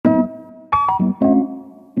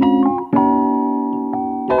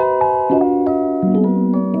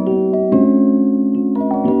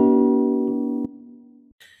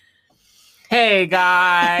Hey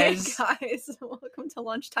guys! Hey guys, welcome to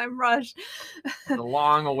Lunchtime Rush. The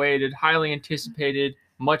long-awaited, highly anticipated,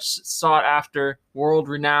 much sought after,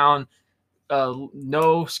 world-renowned,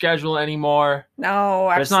 no schedule anymore. No,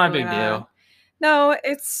 But it's not a absolutely big not. deal. No,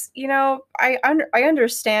 it's, I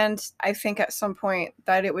understand, I think at some point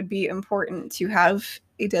that it would be important to have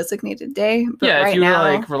a designated day, but Yeah, right if you now,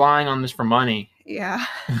 were like relying on this for money. Yeah.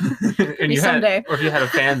 and you someday. had, or if you had a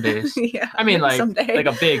fan base. Yeah, I mean, like someday. like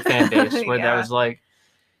a big fan base where Yeah. that was like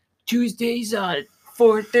Tuesdays at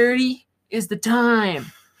 4:30 is the time.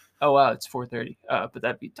 Oh wow, it's 4:30. But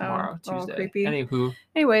that'd be tomorrow, Tuesday. Creepy.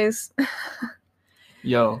 Anyways,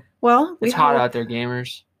 yo, well, it's hot out there,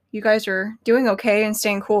 gamers. You guys are doing okay and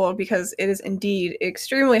staying cool because it is indeed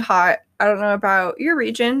extremely hot. I don't know about your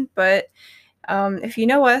region, but if you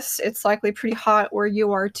know us, it's likely pretty hot where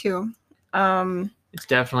you are too. It's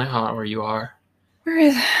definitely hot where you are.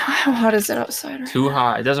 How hot is it outside? Too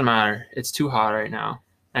hot. It doesn't matter. It's too hot right now.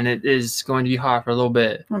 And it is going to be hot for a little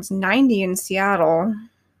bit. Well, it's 90 in Seattle.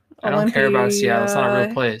 I don't care about Seattle. It's not a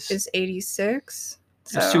real place. It's 86.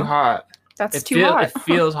 So it's too hot. That's too hot. It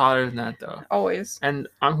feels hotter than that, though. Always. And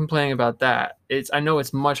I'm complaining about that. I know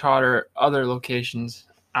it's much hotter other locations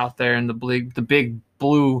out there in the big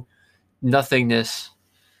blue nothingness.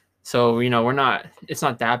 So, it's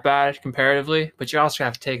not that bad comparatively, but you also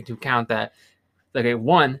have to take into account that,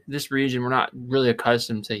 this region, we're not really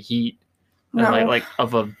accustomed to heat, No.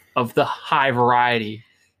 of the high variety.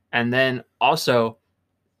 And then also,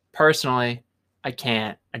 personally, I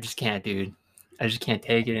just can't, dude. I just can't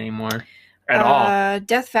take it anymore. At all.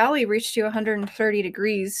 Death Valley reached to 130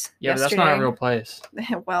 degrees. Yeah, yesterday. But that's not a real place.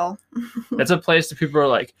 Well, that's a place that people are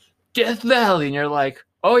like, Death Valley, and you're like,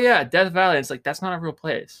 oh yeah, Death Valley. It's like, that's not a real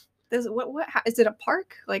place. What is it? A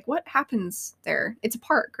park? Like, what happens there? It's a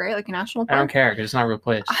park, right? Like a national park. I don't care because it's not a real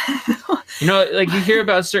place. You hear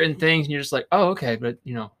about certain things and you're just like, oh, okay, but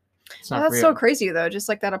it's not that's real. So crazy though. Just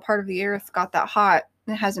like that, a part of the earth got that hot.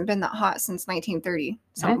 It hasn't been that hot since 1930.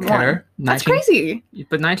 I don't care. That's crazy.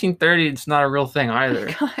 But 1930, it's not a real thing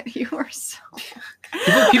either. God, you are so.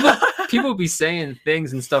 people be saying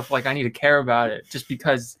things and stuff like I need to care about it just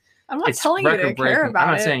because. I'm not telling you to care about it.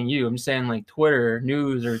 I'm not saying you. I'm saying like Twitter,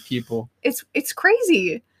 news, or people. It's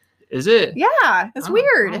crazy. Is it? Yeah, it's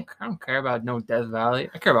weird. I don't care about no Death Valley.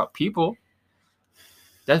 I care about people.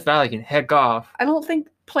 Death Valley can heck off. I don't think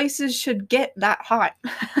places should get that hot.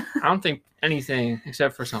 I don't think anything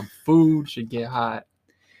except for some food should get hot.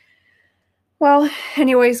 Well,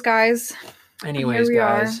 anyways, guys. Here we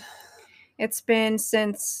are. It's been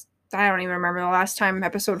since I don't even remember the last time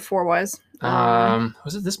episode 4 was.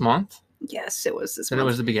 Was it this month? Yes, it was this month. It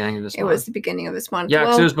was the beginning of this month. It was the beginning of this month. Yeah,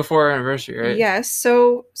 because it was before our anniversary, right? Yes.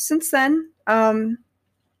 So since then, our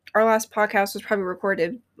last podcast was probably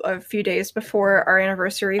recorded a few days before our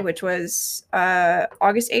anniversary, which was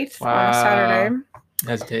August 8th on a Saturday.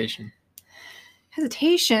 Hesitation.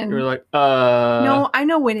 You were like, No, I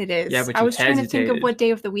know when it is. Yeah, but I was hesitated. trying to think of what day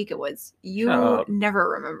of the week it was. You never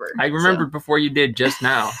remember. I remembered before you did just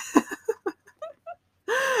now.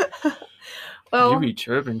 Well, you be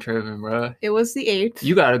tripping, bro. It was the 8th.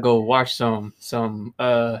 You gotta go watch some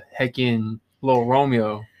heckin' Little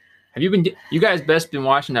Romeo. You guys best been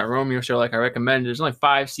watching that Romeo show like I recommended. There's only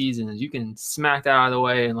 5 seasons. You can smack that out of the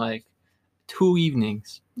way in like 2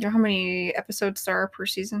 evenings. You know how many episodes there are per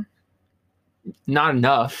season? Not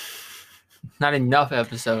enough. Not enough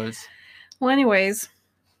episodes. Well, anyways.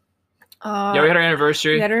 We had our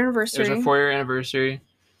anniversary. We had our anniversary. It was our 4-year anniversary.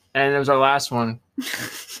 And it was our last one.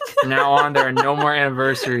 From now on, there are no more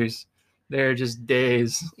anniversaries. They're just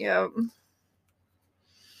days. Yep.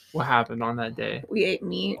 What happened on that day? We ate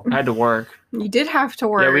meat. I had to work. You did have to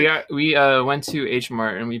work. Yeah, we went to H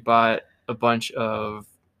Mart and we bought a bunch of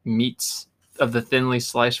meats of the thinly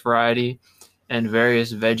sliced variety and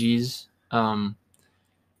various veggies, and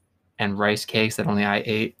rice cakes that only I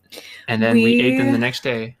ate. And then we ate them the next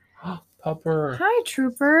day. Pupper. Hi,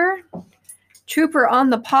 Trooper. Trooper on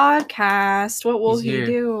the podcast. What will he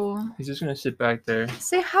do? He's just gonna sit back there.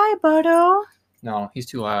 Say hi, Bodo. No, he's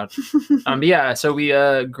too loud. Yeah, so we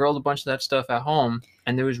grilled a bunch of that stuff at home,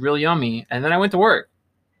 and it was real yummy. And then I went to work,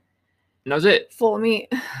 and that was it. Full of meat.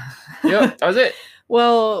 Yep, that was it.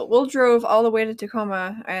 Well, Will drove all the way to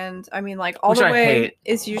Tacoma, and I mean, like, all the way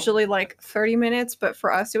is usually like 30 minutes, but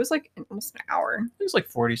for us, it was like almost an hour. It was like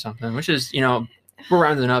 40 something, which is, we're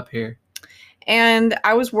rounding up here. And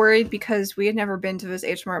I was worried because we had never been to this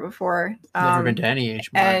H Mart before. Never been to any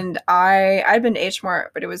H Mart. And I'd been to H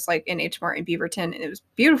Mart, but it was like in H Mart in Beaverton, and it was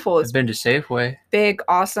beautiful. I've been to Safeway. Big,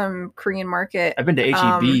 awesome Korean market. I've been to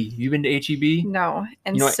HEB. You been to HEB? No.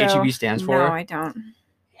 And you know what HEB stands for? No, I don't.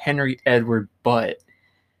 Henry Edward Butt.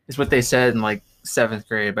 It's what they said in like 7th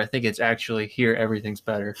grade, but I think it's actually here everything's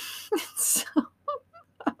better. So,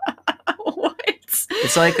 what?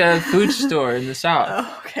 It's like a food store in the South.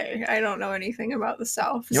 Oh, okay, I don't know anything about the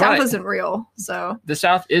South. The You know South what? isn't real, so. The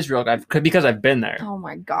South is real because I've been there. Oh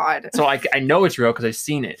my god. So I know it's real because I've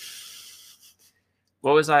seen it.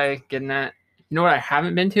 What was I getting at? You know what I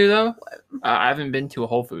haven't been to though? I haven't been to a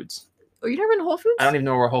Whole Foods. Oh, you never been to Whole Foods? I don't even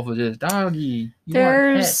know where Whole Foods is. Doggy. You want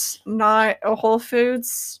There's not a Whole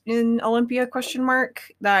Foods in Olympia ?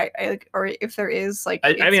 That or if there is, like,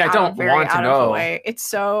 I mean, I don't want to out of the know, way. It's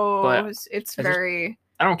so but it's I just- very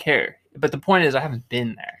I don't care. But the point is, I haven't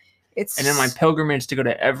been there. it's And in my pilgrimage to go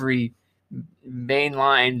to every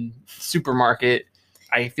mainline supermarket,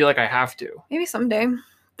 I feel like I have to. maybe someday.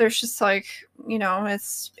 There's just like,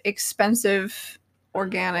 it's expensive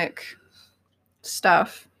organic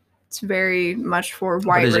stuff. It's very much for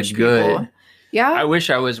white is it rich good? people. Yeah, I wish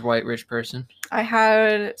I was a white rich person. I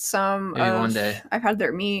had some. Maybe one day. I've had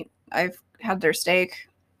their meat. I've had their steak.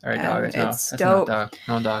 All right, And dog. No, it's that's dope. not dog.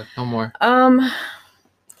 No, dog. No more.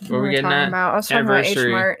 What were we getting talking at? about? I was talking about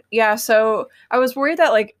Anniversary. H-Mart. Yeah, so I was worried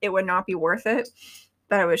that like it would not be worth it.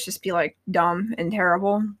 That it would just be like dumb and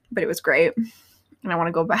terrible. But it was great. And I want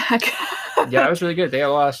to go back. Yeah, it was really good. They had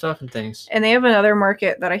a lot of stuff and things. And they have another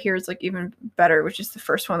market that I hear is like even better, which is the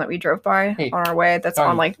first one that we drove by Hey, on our way. That's doggy.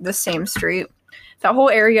 on like the same street. That whole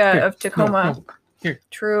area Here, of Tacoma. No. Here,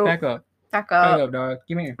 True. back up. Back Back up. up, dog.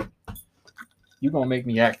 Give me here. You gonna make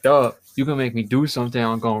me act up. You gonna make me do something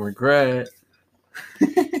I'm gonna regret.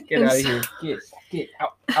 Get out of here. Get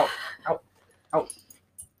out.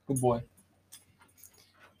 Good boy.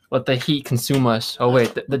 Let the heat consume us. Oh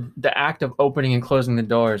wait, the act of opening and closing the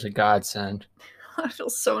door is a godsend. I feel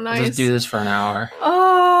so Let's nice. just do this for an hour.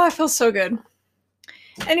 Oh, I feel so good.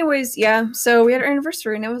 Anyways, yeah. So we had our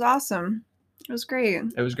anniversary and it was awesome. It was great.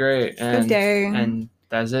 It was great. Good And, day. and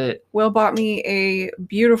that's it. Will bought me a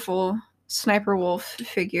beautiful Sniper Wolf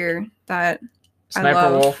figure that Sniper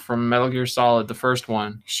love. Wolf from Metal Gear Solid, the first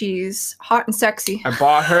one. she's hot and sexy. I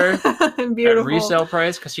bought her and beautiful. at resale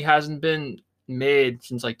price because she hasn't been made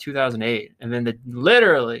since like 2008. And then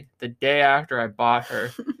literally the day after I bought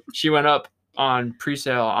her, she went up on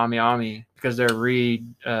pre-sale Ami Ami because they're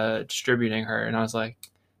distributing her. And I was like,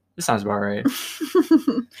 this sounds about right.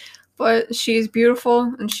 But she's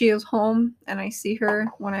beautiful and she is home and I see her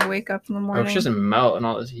when I wake up in the I morning. hope she doesn't melt in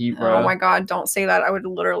all this heat, bro. Oh my god, don't say that. I would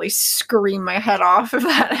literally scream my head off if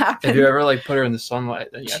that happened. If you ever like put her in the sunlight,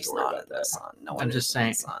 then you have She's to worry not about in the that. sun. No I'm one just is in the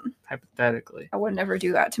saying. sun. Hypothetically. I would never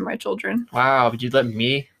do that to my children. Wow, but you'd let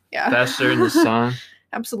me Yeah. best her in the sun?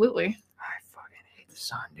 Absolutely. I fucking hate the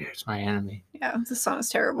sun, dude. It's my enemy. Yeah, the sun is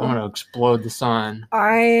I terrible. want to explode the sun.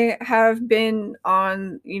 I have been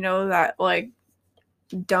on, that like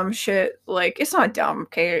dumb shit. Like, it's not dumb,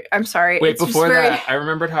 okay? I'm sorry. Wait, It's just before very- that, I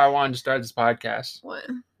remembered how I wanted to start this podcast. What?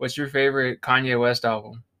 What's your favorite Kanye West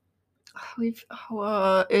album? It's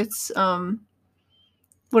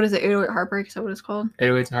what is it? 808 Heartbreak? Is that what it's called?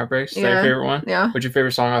 808s and Heartbreaks? Is that Yeah. your favorite one? Yeah. What's your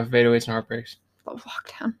favorite song off of 808s and Heartbreaks? Love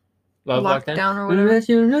Lockdown. Love Lockdown or whatever.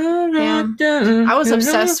 I was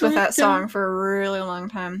obsessed with that song for a really long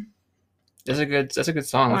time. That's a good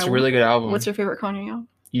song. It's a Why, really good album. What's your favorite Kanye album?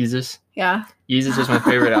 Yeezus. Yeah, Yeezus is my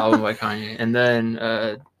favorite album by Kanye. And then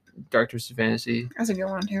Dark Twisted Fantasy. that's a good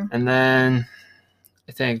one too. And then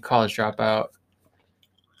I think College Dropout.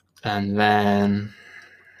 And then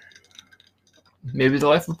maybe The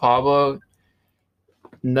Life of Pablo.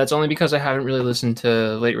 And that's only because I haven't really listened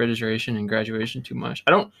to Late Registration and Graduation too much.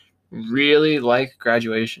 I don't really like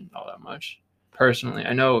Graduation all that much, personally.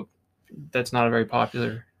 I know that's not a very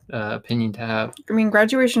popular opinion to have. I mean,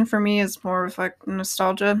 Graduation for me is more of like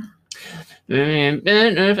nostalgia,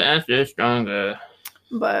 After Stronger.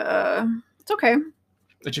 but it's okay.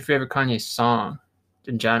 What's your favorite Kanye song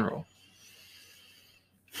in general?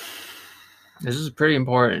 This is pretty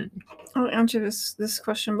important. I answered this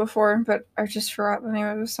question before, but I just forgot the name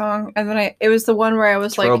of the song. And then it was the one where I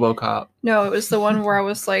was like, RoboCop. no, it was the one where I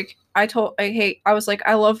was like, I was like,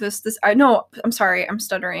 I love this. I'm sorry, I'm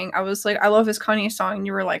stuttering. I was like, I love this Kanye song. And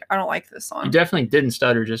you were like, I don't like this song. You definitely didn't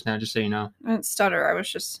stutter just now, just so you know. I didn't stutter. I was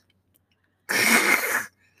just,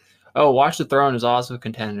 Oh, Watch the Throne is also a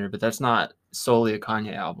contender, but that's not solely a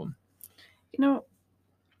Kanye album.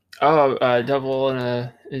 Oh, Devil in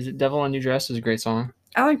a New Dress is a great song.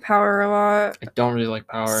 I like Power a lot. I don't really like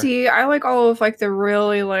Power. See, I like all of like the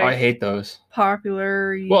really like I hate those.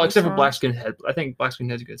 popular. Well, except for songs. Black Skin Head. I think Black Skin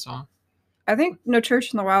Head's a good song. I think No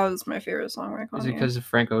Church in the Wild is my favorite song by Kanye. Is it because of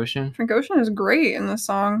Frank Ocean? Frank Ocean is great in this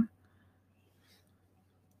song.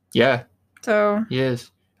 Yeah, So he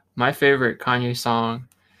is. My favorite Kanye song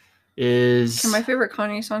is... can my favorite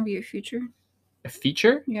Kanye song be a Future? A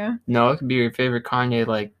feature? Yeah. No, it could be your favorite Kanye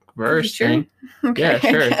like verse Feature? thing. Okay, Yeah,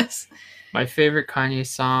 sure. I guess. My favorite Kanye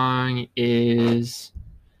song is.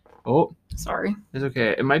 Oh, Sorry. it's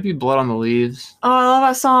okay. It might be Blood on the Leaves. Oh, I love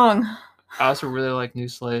that song. I also really like New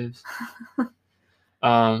Slaves.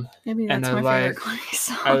 Maybe and that's I my like, favorite Kanye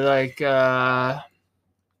song. I like.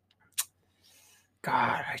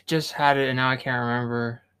 God, I just had it and now I can't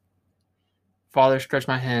remember. Father, Stretch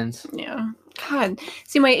My Hands. Yeah. God.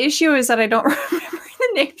 See, my issue is that I don't remember the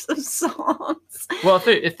names of songs. Well,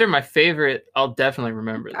 if they're my favorite, I'll definitely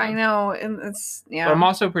remember them. I know, and it's But I'm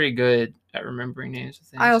also pretty good at remembering names of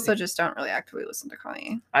things. I also just don't really actively listen to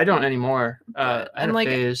Kanye. I don't anymore. I had a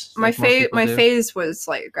phase. Like my phase was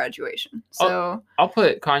like graduation. So I'll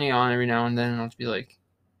put Kanye on every now and then, and I'll just be like,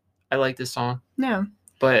 I like this song. Yeah.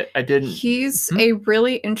 But I didn't. He's a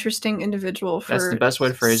really interesting individual for that's the best way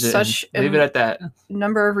to phrase it. Such leave it at that.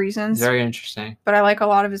 Number of reasons. Very interesting. But I like a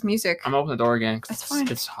lot of his music. I'm opening the door again. That's fine.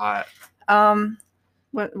 It's hot.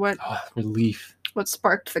 What? Oh, relief. What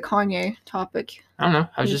sparked the Kanye topic? I don't know.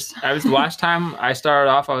 I was the last time I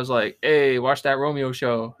started off, I was like, hey, watch that Romeo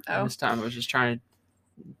show. Oh. And this time I was just trying to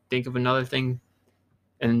think of another thing.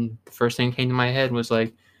 And the first thing that came to my head was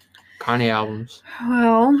like Kanye albums.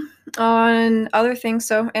 Well, on other things,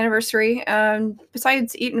 so anniversary.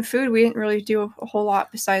 Besides eating food, we didn't really do a whole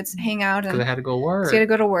lot besides hang out. Because I had to go work. So you had to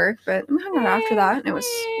go to work, but we hung out after that, and it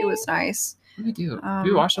was nice. What did we do? Did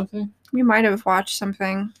we watch something? We might have watched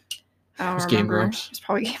something. It was Game Grumps. It's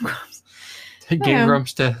probably Game Grumps. Game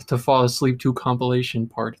Grumps to fall asleep to compilation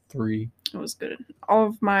part 3. It was good. All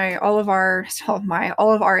of our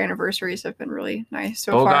anniversaries have been really nice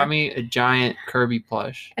so far. got me a giant Kirby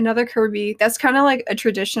plush. Another Kirby. That's kind of like a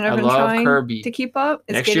tradition I've been trying Kirby. to keep up.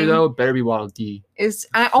 Next year though, better be Waddle Dee.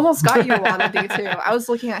 I almost got you a Waddle Dee too. I was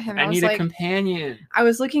looking at him. And I need a companion. I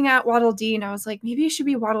was looking at Waddle Dee and I was like, maybe it should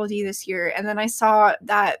be Waddle Dee this year. And then I saw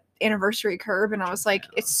that anniversary curve and I was like,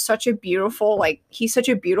 it's such a beautiful, he's such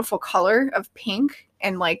a beautiful color of pink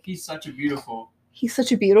and he's such a beautiful.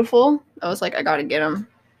 I was like, I gotta get him.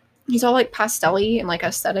 He's all pastel-y and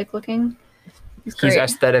aesthetic looking. He's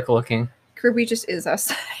aesthetic looking. Kirby just is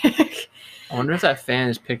aesthetic. I wonder if that fan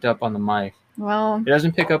is picked up on the mic. Well, it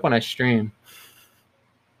doesn't pick up when I stream.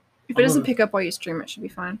 If it doesn't pick up while you stream, it should be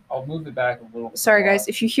fine. I'll move it back a little. Sorry guys,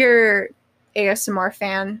 if you hear ASMR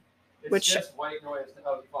fan, it's just white noise to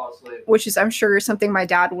help you fall asleep. Which is, I'm sure, something my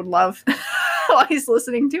dad would love while he's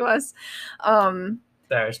listening to us.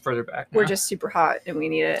 There's further back now. We're just super hot and we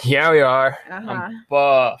need it. Yeah, we are. I'm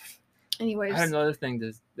buff. Anyways. I had another thing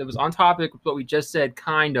that was on topic with what we just said,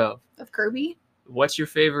 kind of. Of Kirby? What's your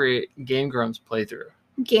favorite Game Grumps playthrough?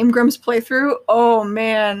 Game Grumps playthrough? Oh,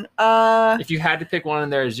 man. If you had to pick one in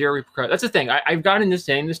there, zero repercussions. That's the thing. I've gotten into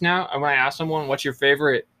saying this now. When I ask someone, what's your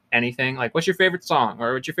favorite anything? What's your favorite song?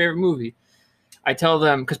 Or what's your favorite movie? I tell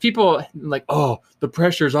them, because people oh, the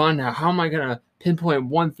pressure's on now. How am I going to pinpoint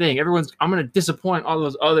one thing? I'm going to disappoint all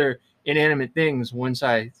those other inanimate things once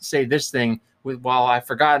I say this thing while I've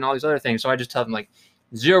forgotten all these other things. So I just tell them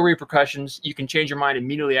zero repercussions. You can change your mind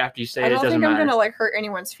immediately after you say it. It doesn't matter. I don't think I'm going to hurt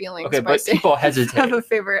anyone's feelings. Okay, but people hesitate. I have a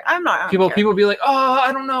favorite. I'm not. People be like, oh,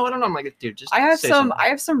 I don't know. I'm like, dude, just. I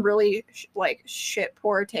have some really shit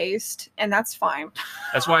poor taste, and that's fine.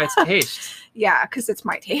 That's why it's taste. Yeah, because it's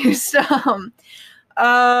my taste.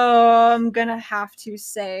 I'm gonna have to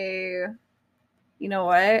say, you know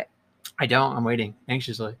what? I don't. I'm waiting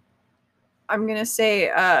anxiously. I'm gonna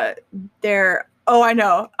say their. Oh, I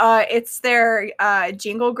know. It's their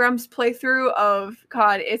Jingle Grumps playthrough of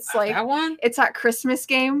God. It's that one. It's that Christmas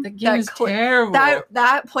game. That game is terrible.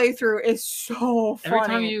 That playthrough is so funny. Every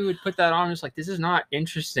time you would put that on, it's this is not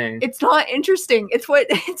interesting. It's not interesting. It's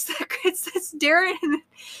Darren.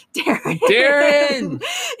 Darren.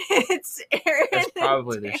 It's Aaron. That's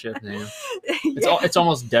probably their ship name. It's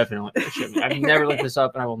almost definitely their ship name. I've never looked this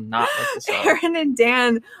up, and I will not look this up. Aaron and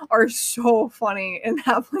Dan are so funny in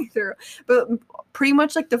that playthrough, but pretty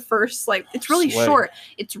much the first it's really short.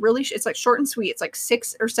 It's really it's short and sweet. It's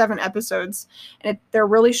 6 or 7 episodes, and they're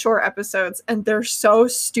really short episodes, and they're so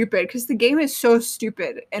stupid because the game is so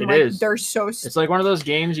stupid, and they're so stupid. It's one of those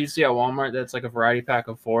games you see at Walmart that's a variety pack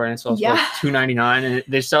of 4, and it sells for $2.99, and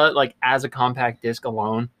they sell it as a compact disc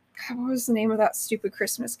alone. God, what was the name of that stupid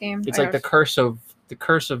Christmas game? It's the curse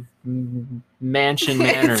of Mansion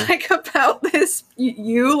Manor. It's about this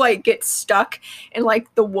you get stuck in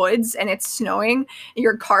the woods and it's snowing and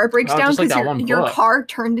your car breaks down because your car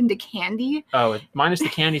turned into candy. Oh, minus the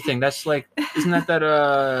candy thing. That's isn't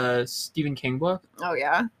that Stephen King book? Oh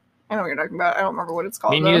yeah, I know what you're talking about. I don't remember what it's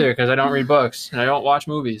called. Me neither, because I don't read books and I don't watch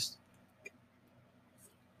movies.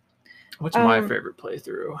 What's my favorite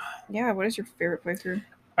playthrough? Yeah, what is your favorite playthrough?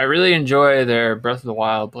 I really enjoy their Breath of the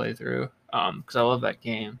Wild playthrough. Because I love that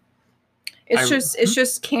game. It's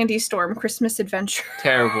just Candy Storm Christmas Adventure.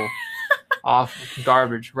 Terrible, awful,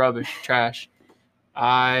 garbage, rubbish, trash.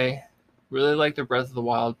 I really like the Breath of the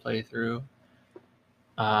Wild playthrough.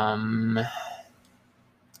 Gosh,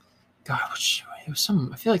 it was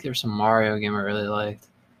some. I feel like there was some Mario game I really liked.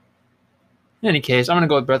 In any case, I'm gonna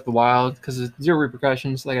go with Breath of the Wild because it's zero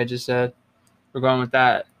repercussions, like I just said. We're going with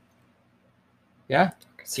that. Yeah,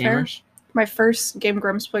 It's fair. gamers. My first Game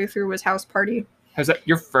Grumps playthrough was House Party. Has that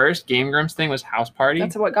your first Game Grumps thing was House Party?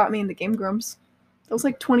 That's what got me into Game Grumps. That was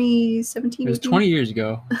like 2017. It was 20 years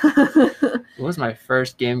ago. What was my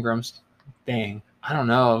first Game Grumps thing? I don't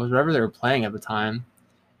know. It was whatever they were playing at the time.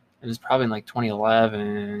 It was probably in like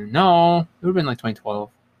 2011. No, it would have been like 2012.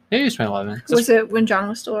 Maybe it was 2011. Was it when John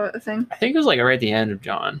was still a thing? I think it was like right at the end of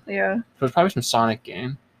John. Yeah. It was probably some Sonic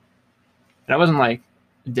game. And I wasn't like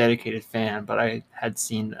a dedicated fan, but I had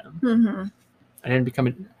seen them. Mm-hmm. I didn't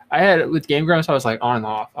become with Game Grumps, I was like on and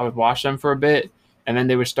off. I would watch them for a bit, and then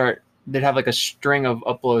they'd have like a string of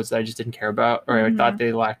uploads that I just didn't care about, or I thought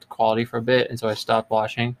they lacked quality for a bit, and so I stopped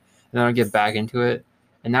watching. And then I'd get back into it.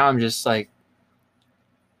 And now I'm just like,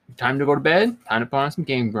 time to go to bed, time to put on some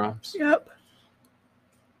Game Grumps. Yep.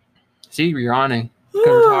 See, you're yawning because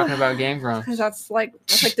we're talking about Game Grumps. Because that's like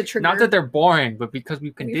the trigger. Not that they're boring, but because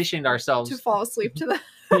we've conditioned ourselves to fall asleep to them.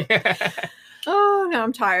 Yeah. Oh, now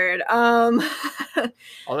I'm tired. All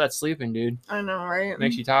that sleeping, dude. I know, right?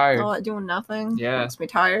 Makes you tired. All that doing nothing. Yeah. Makes me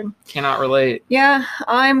tired. Cannot relate. Yeah,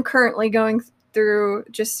 I'm currently going through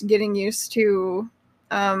just getting used to.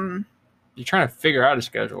 You're trying to figure out a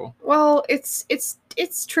schedule. Well, it's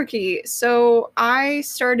tricky. So I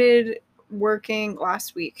started working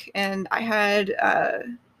last week, and I had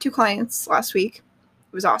 2 clients last week.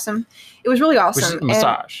 It was awesome. It was really awesome. Which is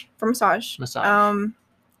massage. For massage. Massage.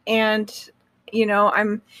 And you know,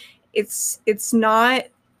 it's not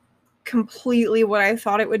completely what I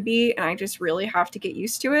thought it would be, and I just really have to get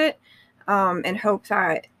used to it, and hope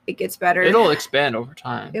that it gets better. It'll expand over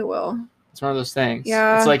time. It will. It's one of those things.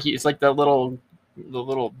 Yeah. It's like the little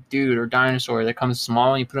dude or dinosaur that comes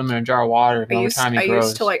small and you put him in a jar of water and over time he grows. I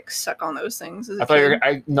used to like suck on those things as a I thought kid.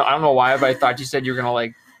 I don't know why, but I thought you said you were gonna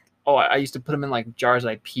like. Oh, I used to put them in like jars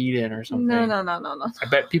I peed in or something. No. I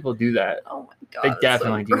bet people do that. Oh my god. They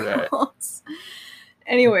definitely do that.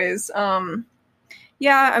 Anyways,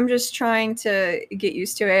 yeah, I'm just trying to get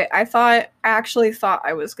used to it. I actually thought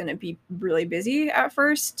I was gonna be really busy at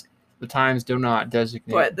first. The times do not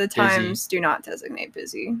designate. But the times do not designate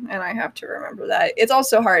busy, and I have to remember that. It's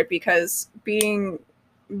also hard because being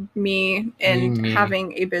me and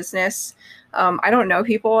having a business, I don't know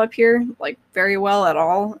people up here like very well at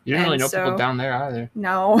all. You don't really know people down there either.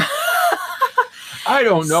 No. I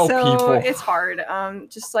don't know people. It's hard.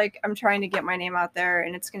 Just like I'm trying to get my name out there,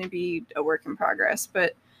 and it's going to be a work in progress,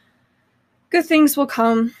 but good things will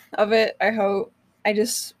come of it, I hope. I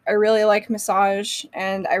really like massage,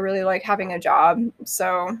 and I really like having a job.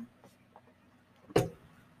 So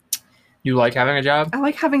you like having a job? I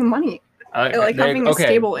like having money. I like having a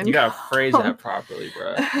stable income. You gotta phrase that properly,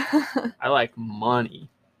 bro. I like money.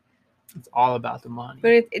 It's all about the money.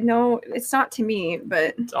 But it's not to me,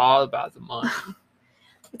 but it's all about the money.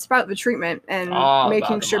 It's about the treatment and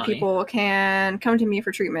making sure people can come to me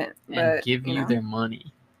for treatment and give you their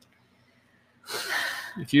money.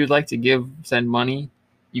 If you'd like to send money,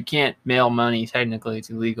 you can't mail money. Technically, it's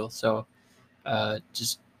illegal. So,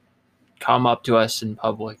 just come up to us in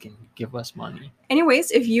public and give us money.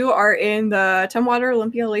 Anyways, if you are in the Tumwater,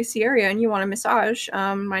 Olympia, Lacey area and you want a massage,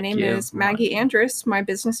 my name is Maggie Andrus. My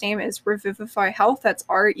business name is Revivify Health. That's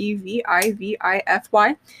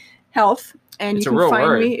REVIVIFY Health. And it's you can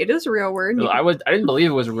find me. It is a real word. I didn't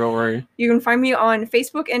believe it was a real word. You can find me on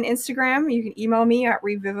Facebook and Instagram. You can email me at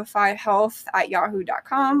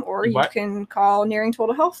revivifyhealth@yahoo.com, or you can call Nearing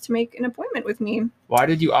Total Health to make an appointment with me. Why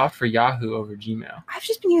did you opt for Yahoo over Gmail? I've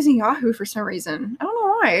just been using Yahoo for some reason. I don't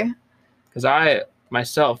know why. Because I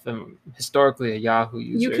myself am historically a Yahoo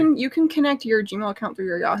user. You can connect your Gmail account through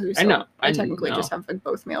your Yahoo. So I know. I technically just have like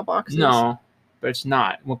both mailboxes. No. But it's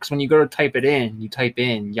not. Well, because when you go to type it in, you type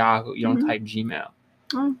in Yahoo. You don't type Gmail.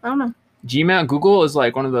 Oh, I don't know. Gmail, Google is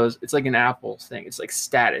like one of those. It's like an Apple thing. It's like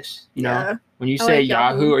status. You know, when you say like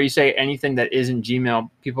Yahoo or you say anything that isn't Gmail,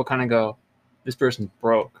 people kind of go, "This person's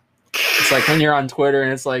broke." It's like when you're on Twitter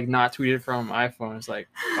and it's like not tweeted from iPhone. It's like,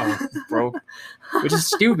 oh, broke, which is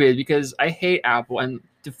stupid because I hate Apple and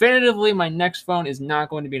definitively my next phone is not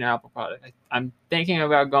going to be an Apple product. I'm thinking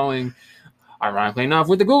about going. Ironically enough,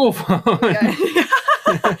 with the Google phone. I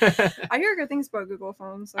hear good things about Google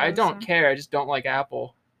phones. I don't care. I just don't like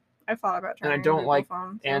Apple. I thought about trying. And I don't like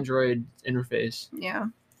phone, Android interface. Yeah.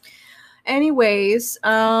 Anyways,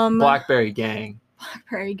 Blackberry gang.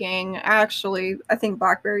 Blackberry gang. Actually, I think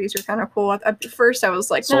Blackberries are kind of cool. At first, I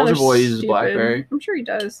was like, no, Soldier they're Boy uses stupid. Blackberry. I'm sure he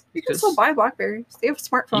does. You can Because still buy Blackberries. They have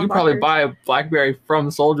smartphone. You can probably Blackberries. buy a Blackberry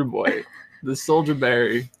from Soldier Boy. The Soldier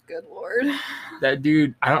Berry. Good lord. That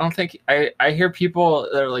dude, I don't think I hear people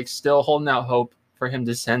that are like still holding out hope for him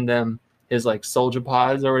to send them his like Soldier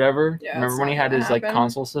Pods or whatever. Yeah, Remember it's when he not had gonna his like happen.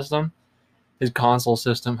 console system? His console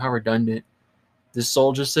system, how redundant. The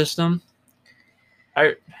Soldier system.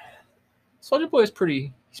 Soldier Boy is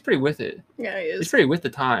he's pretty with it. Yeah, he He's is. pretty with the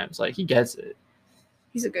times. Like he gets it.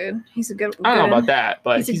 He's a good. I don't know about that,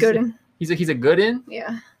 but He's a good one. He's a good in.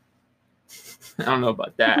 Yeah. I don't know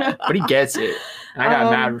about that, but he gets it. And I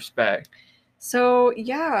got mad respect. So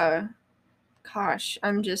yeah, gosh,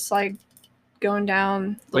 I'm just like going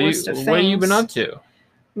down the list of things. What have you been up to?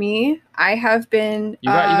 Me, I have been. You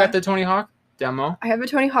got the Tony Hawk demo. I have a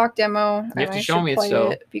Tony Hawk demo. You have to show me it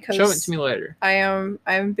still. Because show it to me later. I'm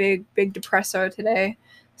big depresso today,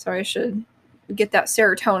 so I should get that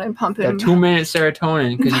serotonin pumping. That 2-minute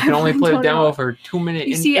serotonin, because you can only play the demo for 2-minute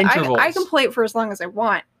intervals. I can play it for as long as I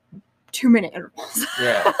want. 2-minute intervals.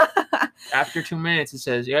 Yeah. After 2 minutes, it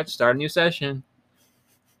says you have to start a new session.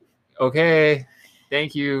 Okay.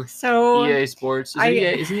 Thank you. So EA Sports. Is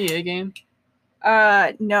it an EA game?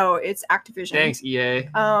 No, it's Activision. Thanks, EA.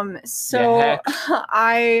 So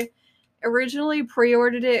I originally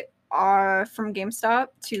pre-ordered it from GameStop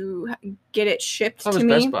to get it shipped to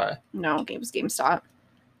me. Best Buy. No, it was GameStop.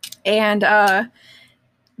 And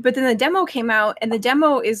but then the demo came out, and the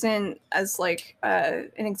demo isn't as like an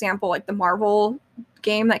example like the Marvel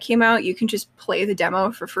game that came out. You can just play the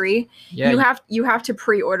demo for free. Yeah, you have to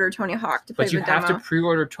pre-order Tony Hawk to play the demo. But you have to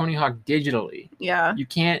pre-order Tony Hawk digitally. Yeah. You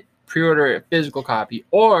can't pre-order a physical copy,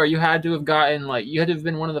 or you had to have gotten you had to have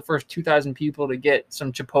been one of the first 2,000 people to get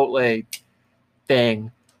some Chipotle thing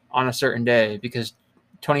on a certain day, because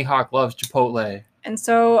Tony Hawk loves Chipotle. And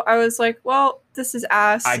so I was like, well, this is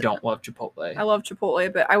ass. I don't love Chipotle. I love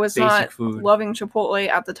Chipotle, but I was not loving Chipotle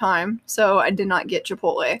at the time, so I did not get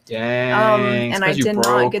Chipotle. Dang. And I did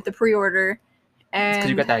not get the pre-order. And because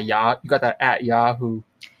you got that at Yahoo.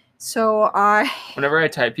 So whenever I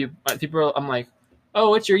type people, I'm like,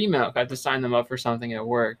 oh, what's your email? I have to sign them up for something at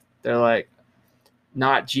work. They're like,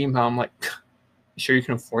 not Gmail. I'm like, sure you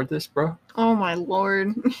can afford this, bro? Oh my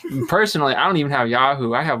lord. Personally, I don't even have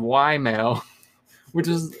Yahoo. I have Ymail, which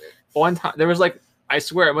is one time there was I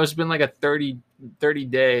swear it must have been like a 30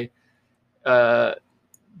 day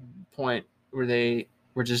point where they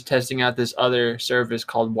were just testing out this other service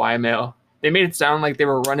called Ymail. They made it sound like they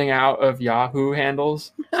were running out of Yahoo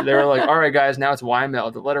handles. So they were like, all right, guys, now it's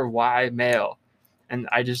Ymail, the letter Y mail. And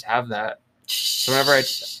I just have that. So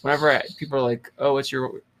whenever people are like, oh, what's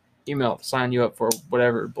your email to sign you up for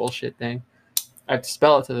whatever bullshit thing, I have to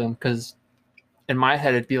spell it to them, because in my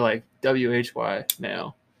head it'd be like WHY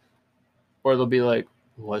mail. Or they'll be like,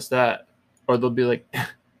 what's that? Or they'll be like,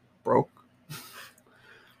 broke?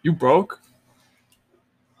 You broke?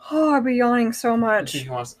 Oh, I've been yawning so much. I'm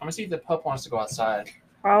gonna see if the pup wants to go outside.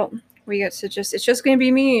 Well, it's just gonna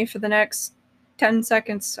be me for the next 10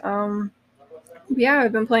 seconds. Yeah,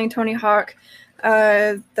 I've been playing Tony Hawk.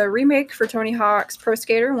 The remake for Tony Hawk's Pro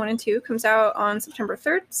Skater 1 and 2 comes out on September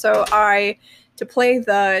 3rd. So to play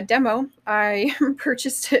the demo, I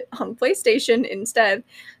purchased it on PlayStation instead.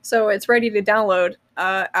 So it's ready to download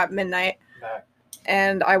at midnight.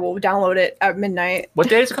 And I will download it at midnight. What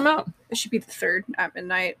day does it come out? It should be the 3rd at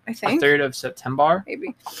midnight, I think. The 3rd of September?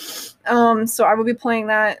 Maybe. So I will be playing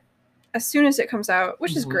that as soon as it comes out,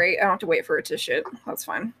 which is great. I don't have to wait for it to ship. That's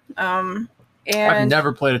fine. And I've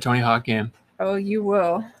never played a Tony Hawk game. Oh, you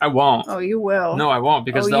will. I won't. Oh, you will. No, I won't,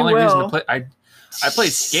 because the only reason to play I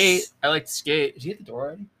played Skate. I like to skate. Did you get the door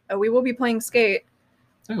already? Oh, we will be playing Skate.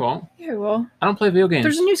 No, you won't. Yeah, we will. I don't play video games.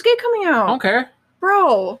 There's a new Skate coming out. I don't care.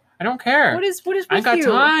 Bro. I don't care. What is with you? I got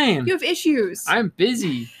time. You have issues. I'm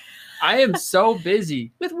busy. I am so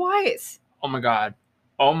busy. With what? Oh my god.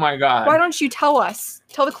 Oh my god. Why don't you tell us?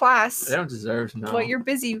 Tell the class. They don't deserve to know. Well, you're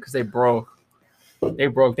busy. Because they broke. They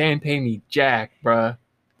broke. They ain't paying me jack, bruh.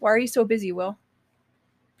 Why are you so busy, Will?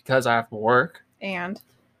 Because I have to work. And?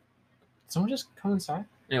 Someone just come inside?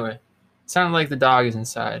 Anyway. It sounded like the dog is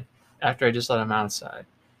inside after I just let him outside.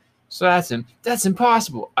 So that's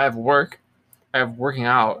impossible. I have work. I have working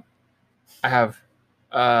out. I have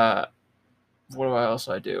what else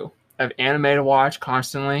do I do? I have anime to watch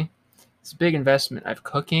constantly. It's a big investment. I have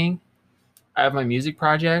cooking. I have my music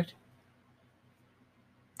project.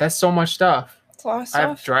 That's so much stuff. It's a lot of stuff. I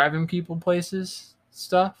have driving people places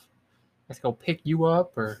stuff. I have to go pick you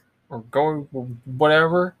up or go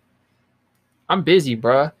whatever. I'm busy,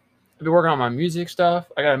 bruh. I've been working on my music stuff.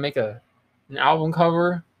 I gotta make a an album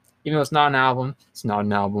cover, even though it's not an album. It's not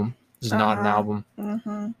an album. It's not an album.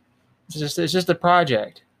 Mm-hmm. It's just a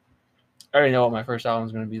project. I already know what my first album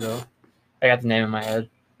is going to be, though. I got the name in my head.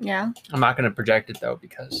 Yeah. I'm not going to project it, though,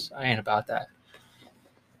 because I ain't about that.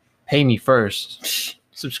 Pay me first.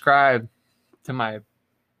 Subscribe to my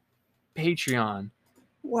Patreon.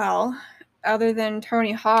 Well, other than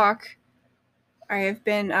Tony Hawk, I have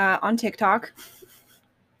been on TikTok.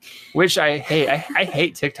 Which I hate. I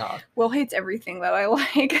hate TikTok. Will hates everything that I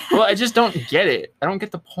like. Well, I just don't get it. I don't get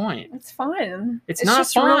the point. It's fun. It's not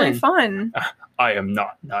just fun. really fun. I am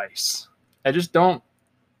not nice. I just don't.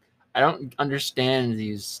 I don't understand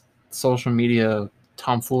these social media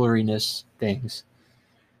tomfooleriness things.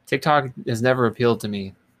 TikTok has never appealed to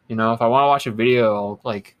me. You know, if I want to watch a video,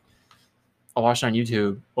 I'll watch it on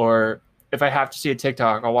YouTube, or if I have to see a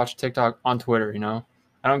TikTok, I'll watch a TikTok on Twitter. You know,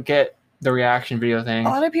 I don't get the reaction video thing. A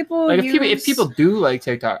lot of people if people do like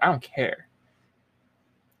TikTok, I don't care.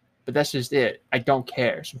 But that's just it. I don't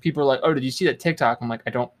care. So people are like, "Oh, did you see that TikTok?" I'm like,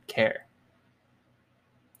 I don't care.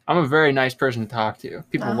 I'm a very nice person to talk to.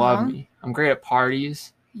 People love me. I'm great at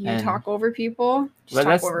parties. You talk over people. Just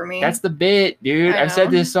talk over me. That's the bit, dude. I've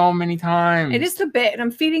said this so many times. It is the bit, and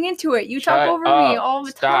I'm feeding into it. You talk over me all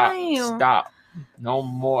the time. Stop. No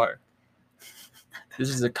more. This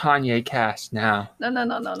is a Kanye cast now.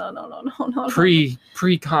 No. Pre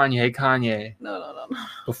Kanye. No.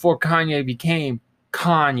 Before Kanye became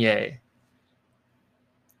Kanye.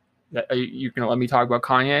 You're gonna let me talk about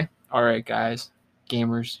Kanye? All right, guys,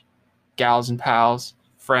 gamers, gals and pals,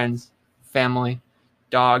 friends, family,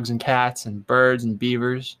 dogs and cats and birds and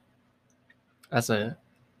beavers. You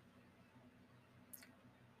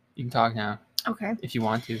can talk now. Okay. If you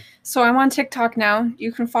want to. So I'm on TikTok now.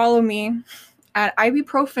 You can follow me at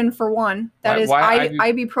ibuprofen for one. That is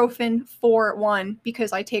ibuprofen for one,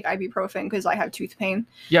 because I take ibuprofen because I have tooth pain.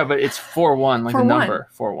 Yeah, but it's 4-1, like the number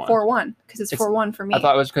 4-1. 4-1, because it's 4-1 for me. I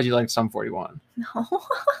thought it was because you liked Sum 41. No.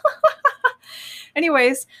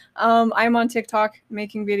 Anyways, I'm on TikTok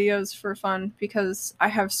making videos for fun because I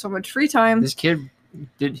have so much free time. This kid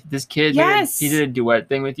yes. He did a duet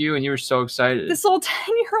thing with you, and you were so excited. This little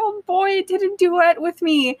 10-year-old boy did a duet with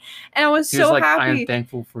me, and I was so happy. I am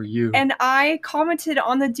thankful for you. And I commented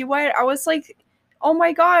on the duet. I was like, oh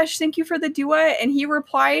my gosh, thank you for the duet. And he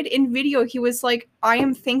replied in video. He was like, I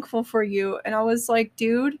am thankful for you. And I was like,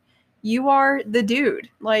 dude, you are the dude.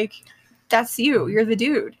 Like, that's you. You're the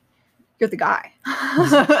dude. You're the guy.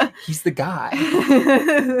 He's the guy.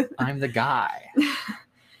 I'm the guy.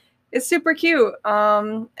 It's super cute.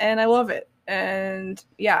 And I love it. And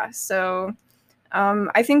yeah, so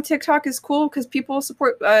I think TikTok is cool because people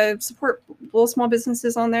support little small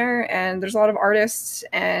businesses on there, and there's a lot of artists,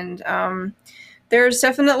 and there's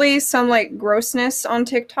definitely some like grossness on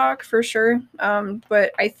TikTok for sure.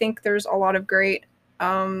 But I think there's a lot of great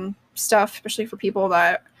stuff, especially for people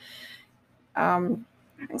that have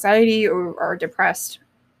anxiety or are depressed.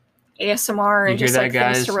 ASMR and just like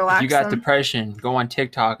things to relax. If you got them. depression, go on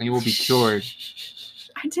TikTok and you will be cured.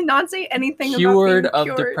 I did not say anything cured about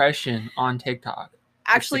being cured of depression on TikTok.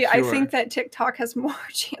 Actually, I think that TikTok has more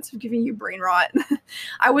chance of giving you brain rot.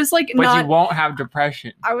 I was like, but you won't have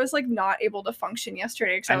depression. I was like not able to function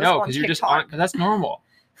yesterday because I know because you're just on. Because that's normal.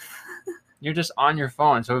 You're just on your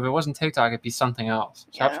phone. So if it wasn't TikTok, it'd be something else.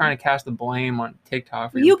 Stop trying to cast the blame on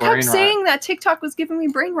TikTok for your brain rot. You kept saying that TikTok was giving me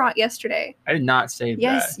brain rot yesterday. I did not say that.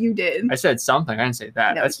 Yes, you did. I said something. I didn't say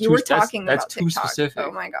that. No, that's you were talking about that's too TikTok. specific.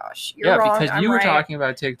 Oh my gosh. You're wrong. Because you were talking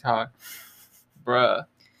about TikTok. Bruh.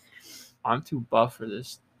 I'm too buff for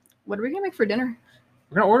this. What are we going to make for dinner?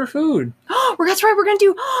 We're going to order food. That's right. We're going to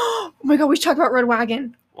do... Oh my god, we should talk about Red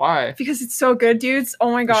Wagon. Why? Because it's so good, dudes. Oh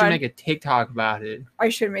my god. You should make a TikTok about it. I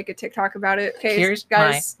should make a TikTok about it. Okay, here's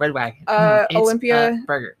guys. My Red Wagon. It's Olympia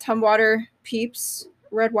burger. Tumwater Peeps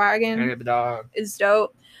Red Wagon the dog. Is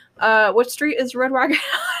dope. What street is Red Wagon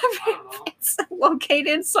on? It's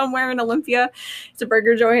located somewhere in Olympia. It's a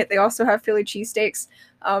burger joint. They also have Philly cheesesteaks.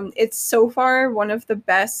 It's so far one of the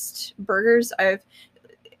best burgers I've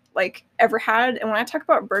ever had. And when I talk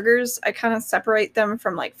about burgers, I kind of separate them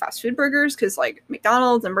from like fast food burgers, because like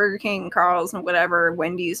McDonald's and Burger King and Carl's and whatever,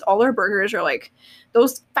 Wendy's, all their burgers are like,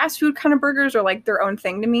 those fast food kind of burgers are like their own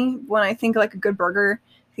thing to me. When I think like a good burger,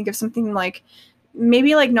 I think of something like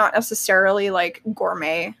maybe like not necessarily like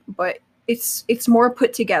gourmet, but it's more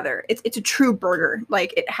put together. It's a true burger.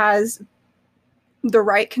 Like it has the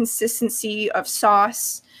right consistency of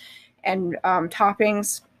sauce and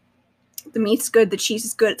toppings. The meat's good. The cheese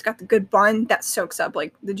is good. It's got the good bun that soaks up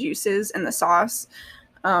like the juices and the sauce.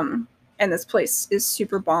 And this place is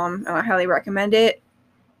super bomb, and I highly recommend it.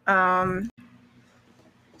 So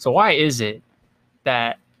why is it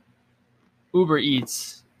that Uber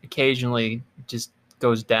Eats occasionally just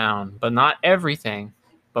goes down, but not everything,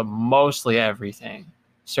 but mostly everything.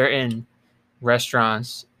 Certain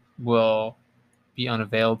restaurants will be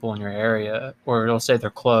unavailable in your area, or it'll say they're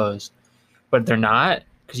closed, but they're not,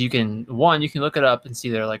 because you can look it up and see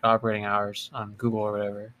their like operating hours on Google or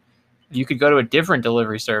whatever. You could go to a different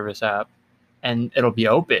delivery service app and it'll be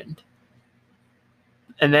opened,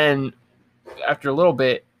 and then after a little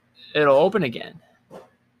bit it'll open again.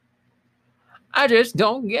 I just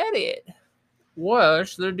don't get it.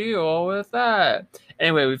 What's the deal with that?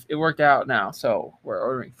 Anyway, it worked out now, so we're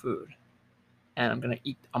ordering food, and I'm gonna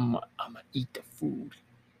eat the food.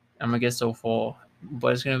 I'm gonna get so full,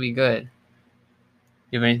 but it's gonna be good.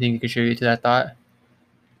 You have anything to contribute to that thought?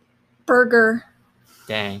 Burger.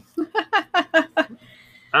 Dang.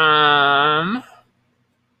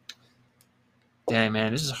 Dang,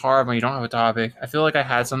 man, this is hard when you don't have a topic. I feel like I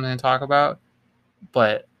had something to talk about,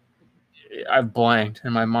 but I blanked,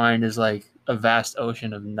 and my mind is like a vast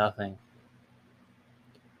ocean of nothing.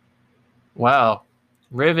 Wow,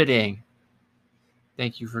 riveting.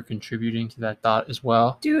 Thank you for contributing to that thought as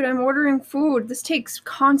well. Dude, I'm ordering food. This takes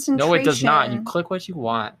concentration. No, it does not. You click what you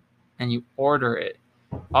want, and you order it.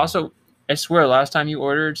 Also, I swear, last time you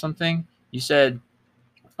ordered something, you said,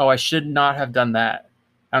 "Oh, I should not have done that."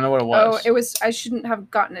 I don't know what it was. Oh, it was. I shouldn't have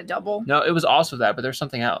gotten a double. No, it was also that, but there was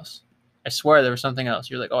something else. I swear there was something else.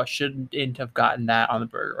 You're like, "Oh, I shouldn't have gotten that on the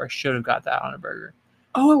burger, or I should have got that on a burger."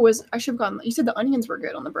 Oh, it was. I should have gotten. You said the onions were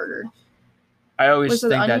good on the burger. I always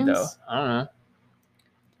think that though. I don't know.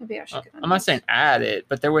 Maybe I should. I'm not saying add it,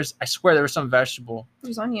 but there was. I swear there was some vegetable.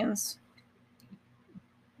 There's onions.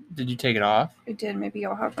 Did you take it off? I did. Maybe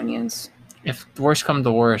I'll have onions. If the worst comes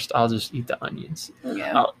to worst, I'll just eat the onions.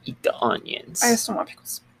 Yeah. I'll eat the onions. I just don't want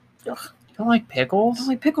pickles. Ugh. You don't like pickles? I don't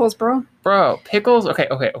like pickles, bro. Bro, pickles? Okay.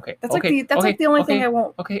 That's like the only thing I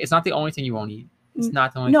won't. Okay, it's not the only thing you won't eat. It's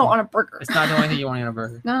not the only No, thing. on a burger. It's not the only thing you won't eat on a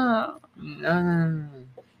burger. No. No.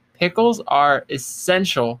 Pickles are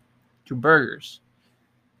essential to burgers.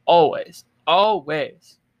 Always.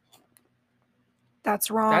 That's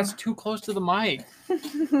wrong. That's too close to the mic.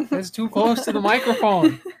 That's too close to the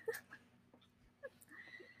microphone.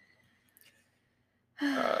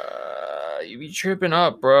 You be tripping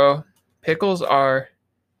up, bro. Pickles are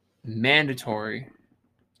mandatory.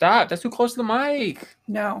 Stop. That's too close to the mic.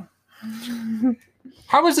 No.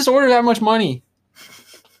 How was this order that much money?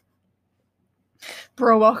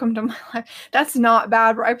 Bro, welcome to my life. That's not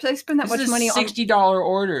bad, bro. I spend that much money on $60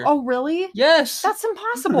 order. Oh, really? Yes. That's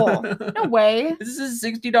impossible. No way. This is a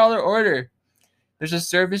 $60 order. There's a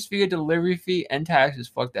service fee, a delivery fee, and taxes.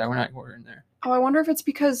 Fuck that. We're not ordering there. Oh, I wonder if it's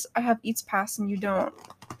because I have Eats Pass and you don't.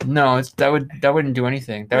 No, that wouldn't do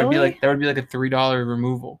anything. That Really? would be like a $3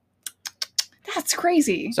 removal. That's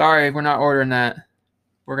crazy. Sorry, we're not ordering that.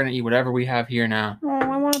 We're gonna eat whatever we have here now. Oh,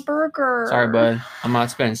 I want a burger. Sorry, bud. I'm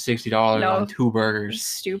not spending $60 No. on 2 burgers.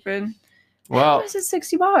 Stupid. Well, How is it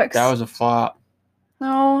 $60? that was a flop.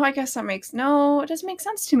 No, I guess it doesn't make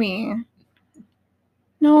sense to me.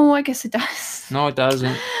 No, I guess it does. No, it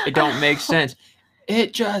doesn't. It don't make sense.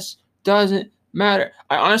 It just doesn't matter.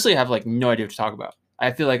 I honestly have like no idea what to talk about.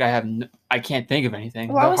 I feel like I can't think of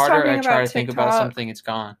anything. Well, I the was harder talking I try about to think about TikTok. something, it's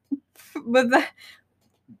gone. But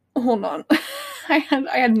hold on. I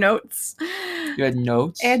had notes. You had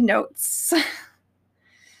notes? I had notes.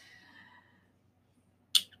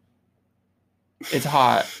 It's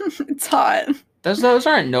hot. It's hot. Those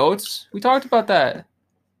aren't notes. We talked about that.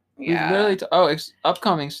 Yeah. We literally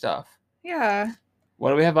upcoming stuff. Yeah. What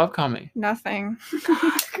do we have upcoming? Nothing.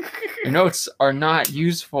 Your notes are not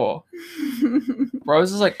useful. Bro,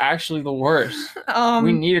 this is like actually the worst.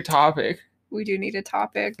 We need a topic. We do need a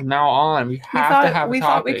topic. From now on, we have to have a topic. We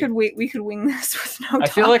thought we could wing this with no topic.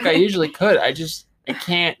 I feel like I usually could. I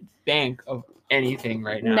can't think of anything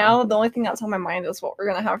right now. Now the only thing that's on my mind is what we're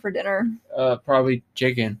gonna have for dinner. Probably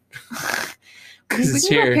chicken. We It's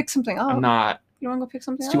can here. go pick something up. I'm not. You want to go pick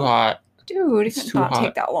something It's up? too hot. Dude, It's it too cannot hot.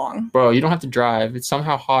 take that long. Bro, you don't have to drive. It's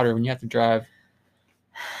somehow hotter when you have to drive.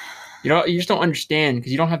 You just don't understand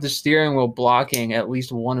because you don't have the steering wheel blocking at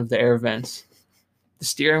least one of the air vents. The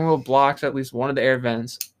steering wheel blocks at least one of the air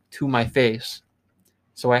vents to my face.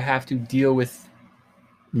 So I have to deal with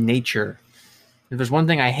nature. If there's one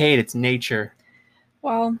thing I hate, it's nature.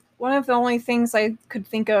 Well, one of the only things I could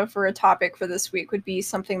think of for a topic for this week would be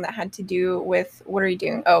something that had to do with what are you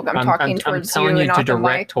doing? Oh, I'm talking towards I'm telling you you and to not the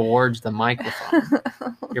direct mic. towards the microphone.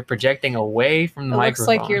 You're projecting away from the It looks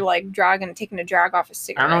microphone. like you're like taking a drag off a I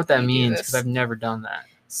cigarette. don't know what that when you do means this. because I've never done that.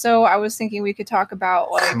 So I was thinking we could talk about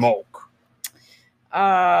Smoke.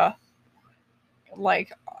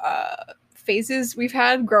 phases we've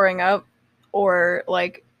had growing up, or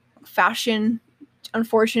like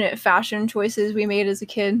unfortunate fashion choices we made as a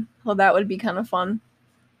kid. Well, that would be kind of fun.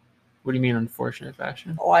 What do you mean unfortunate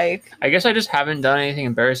fashion? Like, I guess I just haven't done anything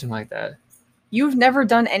embarrassing like that. You've never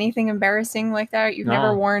done anything embarrassing like that? You've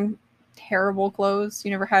never worn terrible clothes?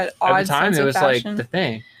 You never had odd At the time, sense it of was fashion? like the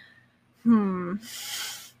thing.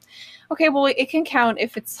 Okay, well, it can count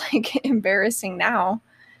if it's like embarrassing now.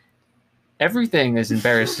 Everything is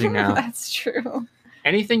embarrassing now. That's true.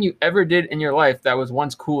 Anything you ever did in your life that was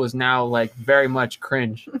once cool is now like very much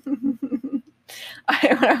cringe. When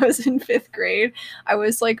I was in 5th grade, I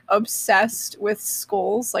was like obsessed with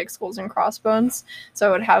skulls, like skulls and crossbones. So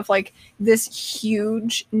I would have like this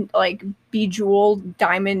huge, like bejeweled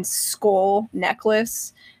diamond skull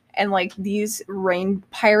necklace and like these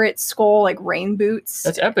pirate skull, like rain boots.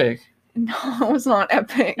 That's epic. No, it was not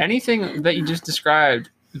epic. Anything that you just described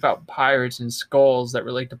about pirates and skulls that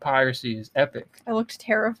relate to piracy is epic. I looked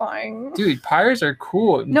terrifying. Dude, pirates are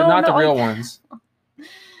cool, no, but not the real ones.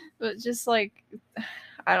 But just like,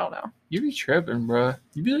 I don't know. You be tripping, bro.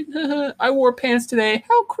 You be like, I wore pants today.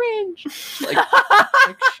 How cringe. Like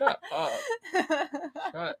shut up.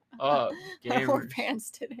 Shut up, gamers. I wore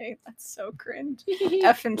pants today. That's so cringe.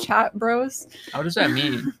 Effing chat, bros. How does that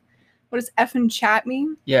mean? What does effing chat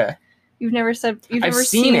mean? Yeah. You've never I've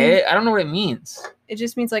seen it. I don't know what it means. It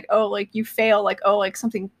just means like, oh, like you fail. Like, oh, like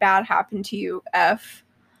something bad happened to you. F.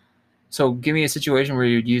 So give me a situation where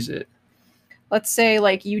you'd use it. Let's say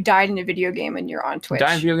like you died in a video game and you're on Twitch. You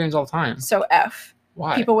die in video games all the time. So F.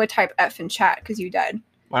 Why? People would type F in chat because you died.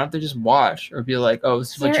 Why don't they just watch or be like, oh,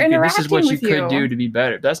 this is what you could do to be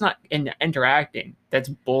better? That's not interacting. That's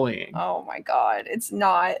bullying. Oh my god, it's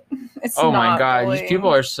not. It's oh not my god, bullying. These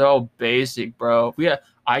people are so basic, bro.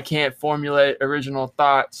 I can't formulate original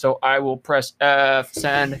thought, so I will press F,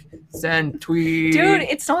 send tweet. Dude,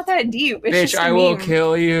 it's not that deep. It's Bitch, just a I will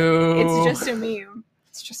kill you. It's just a meme.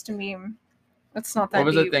 It's just a meme. That's not that deep.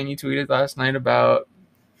 What was the thing you tweeted last night about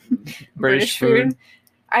British food?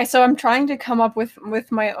 I'm trying to come up with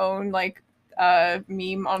my own like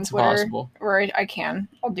meme on Twitter. Possible. Where I can.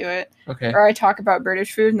 I'll do it. Okay. Where I talk about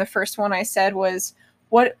British food, and the first one I said was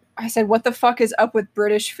what the fuck is up with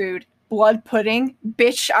British food? Blood pudding?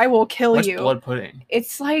 Bitch, I will kill What's you. Blood pudding?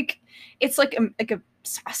 It's like a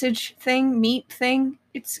sausage thing, meat thing.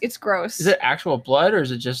 It's gross. Is it actual blood or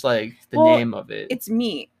is it just like the name of it? It's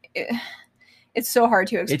meat. It's so hard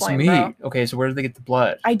to explain. It's meat. Bro. Okay, so where do they get the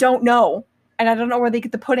blood? I don't know. And I don't know where they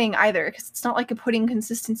get the pudding either, because it's not like a pudding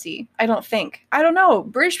consistency. I don't think. I don't know.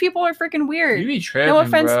 British people are freaking weird. You be tripping, no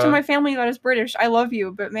offense bro. to my family that is British. I love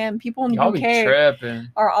you, but man, people in the Y'all UK be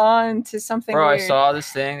tripping. are on to something Bro, weird. I saw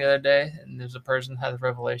this thing the other day, and there's a person that had the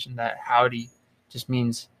revelation that howdy just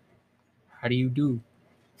means, how do you do?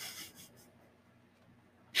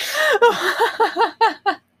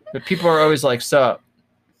 But people are always like, sup.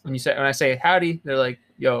 When I say howdy, they're like,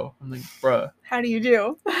 yo. I'm like, bruh. How do you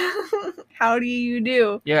do? How do you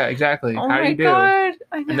do? Yeah, exactly. Oh how do my you do? God.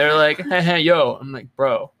 And they're like, hey, yo. I'm like,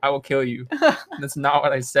 bro, I will kill you. That's not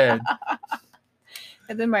what I said.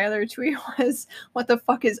 And then my other tweet was, what the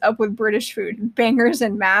fuck is up with British food? Bangers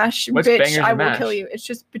and mash. What's Bitch, bangers I and will mash? kill you. It's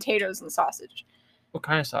just potatoes and sausage. What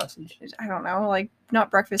kind of sausage? I don't know, like not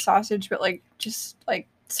breakfast sausage, but like just like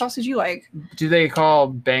sausage you like. Do they call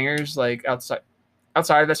bangers like outside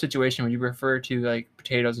of that situation? Would you refer to like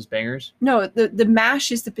potatoes as bangers? No, the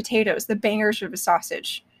mash is the potatoes. The bangers are the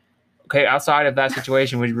sausage. Okay, outside of that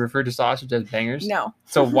situation, would you refer to sausage as bangers? No.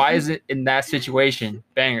 So why is it in that situation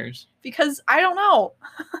bangers? Because I don't know.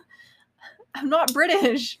 I'm not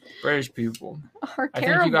British. British people. Are I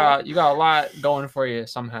terrible. think you got a lot going for you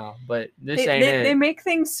somehow, but this ain't it. They make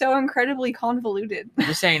things so incredibly convoluted.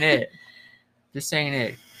 This ain't it. This ain't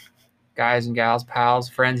it. Guys and gals, pals,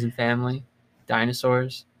 friends and family,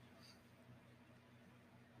 dinosaurs.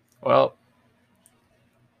 Well,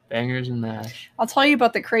 bangers and mash. I'll tell you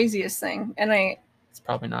about the craziest thing, and It's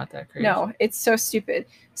probably not that crazy. No, it's so stupid.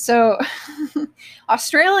 So,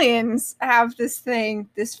 Australians have this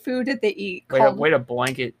food that they eat Way to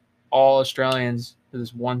blanket all Australians to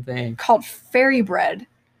this one thing. Called fairy bread.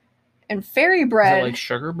 And fairy bread Is it like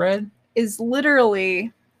sugar bread? Is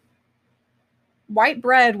literally white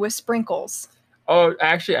bread with sprinkles. Oh,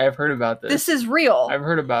 actually, I've heard about this. This is real. I've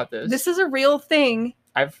heard about this. This is a real thing.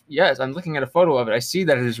 Yes, I'm looking at a photo of it. I see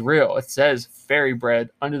that it is real. It says fairy bread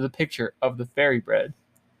under the picture of the fairy bread.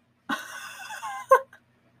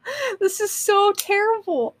 This is so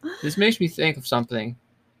terrible. This makes me think of something.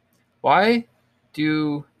 Why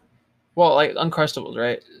like Uncrustables,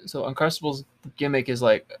 right? So Uncrustables gimmick is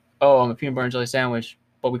like, oh, I'm a peanut butter and jelly sandwich,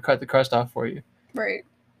 but we cut the crust off for you. Right.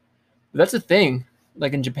 That's a thing,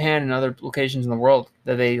 like in Japan and other locations in the world,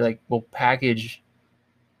 that they like will package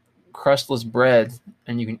crustless bread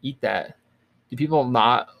and you can eat that. Do people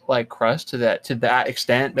not like crust to that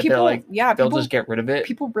extent that they're like they'll just get rid of it?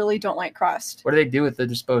 People really don't like crust. What do they do with the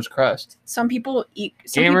disposed crust? Some people eat.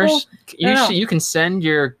 Gamers, you can send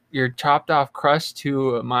your chopped off crust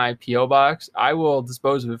to my PO box. I will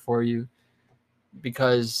dispose of it for you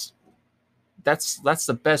because that's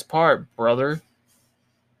the best part, brother.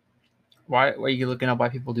 Why are you looking up why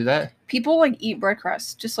people do that? People like eat bread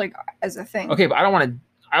crust just like as a thing. Okay, but I don't want to.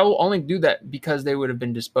 I will only do that because they would have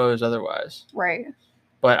been disposed otherwise. Right.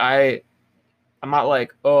 But I'm not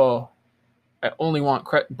like, oh, I only want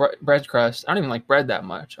bread crust. I don't even like bread that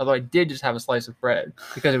much. Although I did just have a slice of bread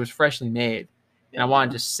because it was freshly made, and I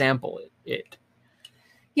wanted to sample it.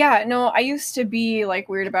 Yeah, no, I used to be like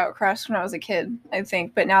weird about crust when I was a kid, I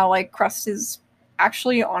think, but now like crust is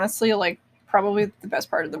actually honestly like probably the best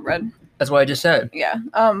part of the bread. That's what I just said. Yeah.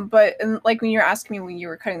 But like when you're asking me when you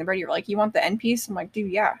were cutting the bread, you were like, you want the end piece? I'm like,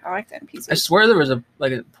 dude, yeah, I like the end pieces. I swear there was a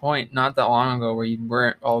point not that long ago where you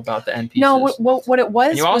weren't all about the end pieces. No, what it was.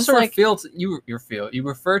 And you also was like, you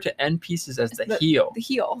refer to end pieces as the heel. The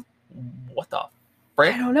heel. What the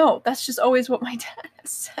frick? I don't know. That's just always what my dad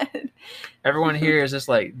has said. Everyone here is just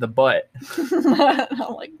like the butt.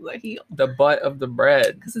 Not like the heel. The butt of the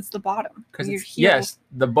bread. Because it's the bottom. Yes,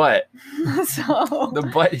 the butt. So the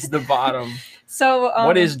butt is the bottom. So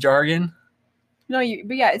what is jargon? No,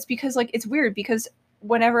 but yeah, it's because like it's weird because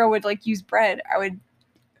whenever I would like use bread, I would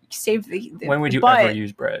save the when would you ever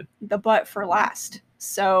use bread? The butt for last.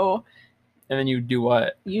 So. And then you do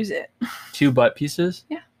what? Use it. 2 butt pieces?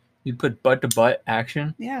 Yeah. You put butt to butt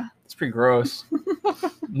action? Yeah. It's pretty gross.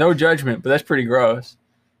 No judgment, but that's pretty gross.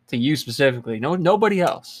 To you specifically. Nobody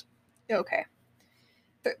else. Okay.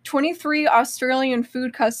 23 Australian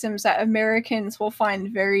food customs that Americans will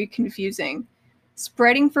find very confusing.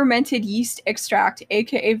 Spreading fermented yeast extract,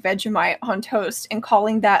 aka Vegemite, on toast and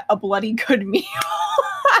calling that a bloody good meal.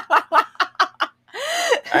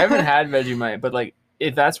 I haven't had Vegemite, but like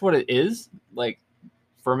if that's what it is, like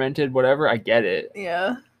fermented whatever, I get it.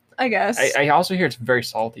 Yeah, I guess. I also hear it's very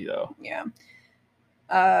salty though. Yeah.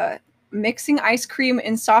 Mixing ice cream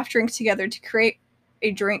and soft drinks together to create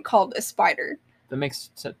a drink called a spider. That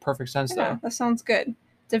makes perfect sense though. That sounds good.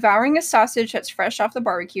 Devouring a sausage that's fresh off the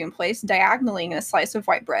barbecue and placed diagonally in a slice of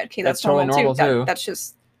white bread. Okay, that's totally normal too. That's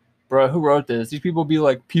just. Bro, who wrote this? These people be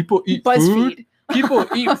like, people eat BuzzFeed. Food? People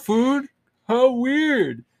eat food? How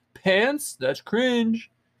weird. Pants? That's cringe.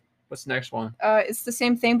 What's the next one? It's the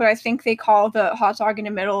same thing, but I think they call the hot dog in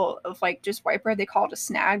the middle of like just white bread, they call it a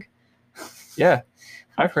snag. Yeah,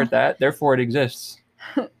 I've heard that. Therefore, it exists.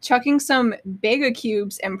 Chucking some Bega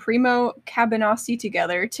cubes and Primo Cabanossi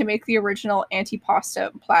together to make the original antipasta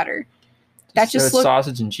platter. That just looks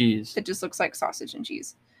sausage and cheese. That just looks like sausage and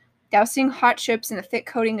cheese. Dousing hot chips in a thick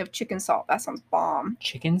coating of chicken salt. That sounds bomb.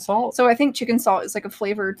 Chicken salt? So I think chicken salt is like a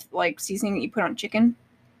flavored like seasoning that you put on chicken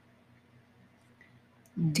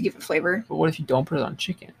to give it flavor. But what if you don't put it on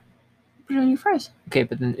chicken? Put it on your fries. Okay,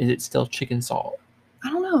 but then is it still chicken salt? I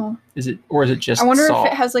don't know. Is it, or is it just I wonder salt?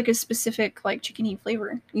 if it has like a specific like chicken-y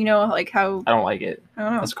flavor. You know, like how I don't like it. I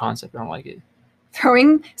don't know. That's a concept. I don't like it.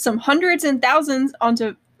 Throwing some hundreds and thousands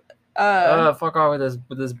onto fuck off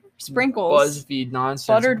with this sprinkles, BuzzFeed nonsense.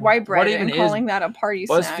 Buttered white bread, what even and calling that a party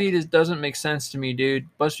snack. BuzzFeed doesn't make sense to me, dude.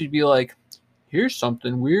 BuzzFeed be like, here's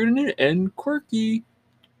something weird and quirky.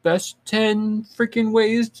 Best 10 freaking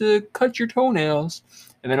ways to cut your toenails.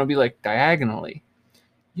 And then it'll be like, diagonally.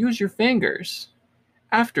 Use your fingers.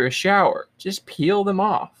 After a shower, just peel them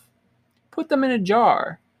off. Put them in a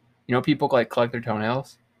jar. You know, people like collect their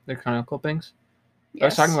toenails, their toenail clippings. Yes. I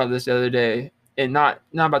was talking about this the other day, and not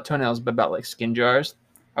about toenails, but about like skin jars.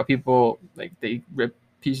 How people like they rip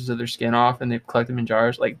pieces of their skin off and they collect them in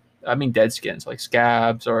jars. Like I mean, dead skins, like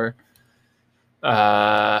scabs or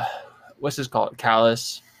what's this called,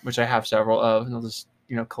 callus, which I have several of, and they'll just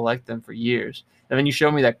collect them for years. And then you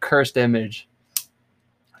show me that cursed image.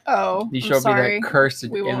 Oh, you showed me that cursed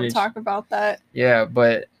image. We won't talk about that. Yeah,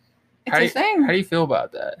 but it's a thing. How do you feel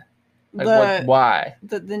about that? Like why?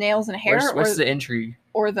 The nails and hair? What's the intrigue?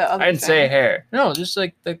 Or the other I didn't say hair. No, just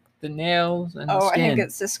like the nails and the skin. I think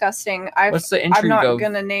it's disgusting. What's the intrigue? I'm not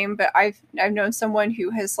gonna name, but I've known someone who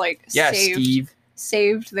has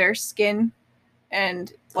saved their skin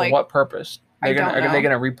and for what purpose? Are they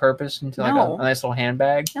gonna repurpose into like a nice little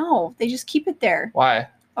handbag? No, they just keep it there. Why?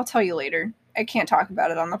 I'll tell you later. I can't talk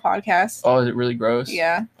about it on the podcast. Oh, is it really gross?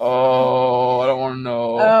 Yeah. Oh, I don't want to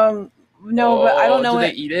know. No, but I don't know. Do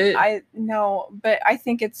they eat it? But I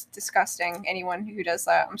think it's disgusting. Anyone who does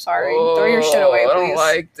that, I'm sorry. Throw your shit away, please. I don't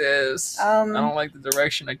like this. I don't like the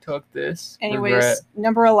direction I took this. Anyways, Regret.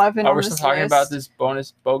 number 11 Are on we this still talking list. about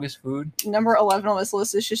this bogus food? Number 11 on this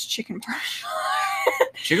list is just chicken parmesan.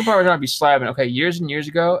 Chicken parmesan would be slapping. Okay, years and years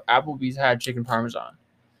ago, Applebee's had chicken parmesan.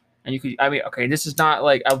 And you could, I mean, okay, this is not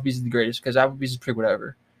like Applebee's is the greatest, because Applebee's is pretty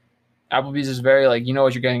whatever. Applebee's is very, like, you know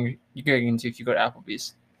what you're getting into if you go to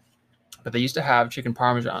Applebee's. But they used to have chicken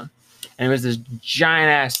parmesan. And it was this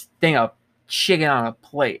giant-ass thing of chicken on a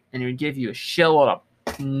plate. And it would give you a shitload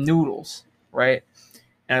of noodles, right?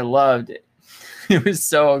 And I loved it. It was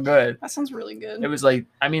so good. That sounds really good. It was like,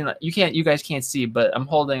 I mean, you guys can't see, but I'm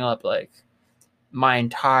holding up, like, my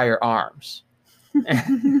entire arms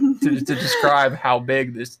to describe how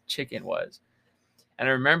big this chicken was. And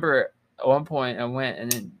I remember at one point I went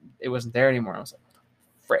and then it wasn't there anymore. I was like,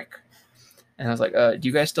 frick. And I was like, do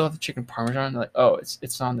you guys still have the chicken parmesan? They're like, oh,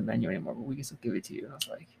 it's not on the menu anymore, but we can still give it to you. And I was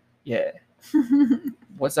like, yeah.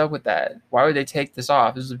 What's up with that? Why would they take this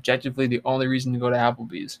off? This is objectively the only reason to go to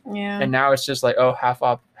Applebee's. Yeah. And now it's just like, oh, half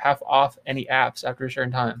off any apps after a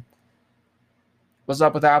certain time. What's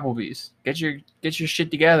up with Applebee's? Get your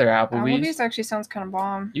shit together, Applebee's. Applebee's actually sounds kind of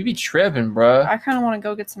bomb. You be tripping, bruh. I kind of want to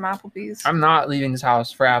go get some Applebee's. I'm not leaving this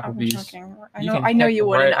house for Applebee's. I know you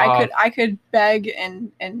wouldn't. I could beg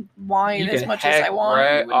and whine as much as I want.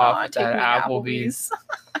 Right, you would off not take that me Applebee's.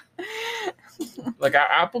 Like,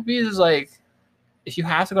 Applebee's is like, if you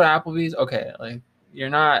have to go to Applebee's, okay, like, you're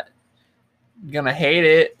not gonna hate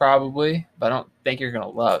it probably, but I don't think you're gonna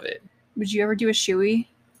love it. Would you ever do a shoey?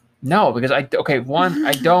 No, because I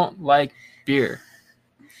don't like beer.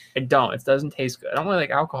 I don't. It doesn't taste good. I don't really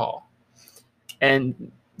like alcohol.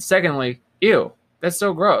 And secondly, ew, that's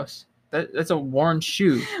so gross. That's a worn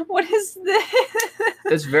shoe. What is this?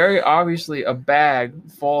 It's very obviously a bag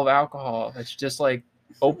full of alcohol that's just like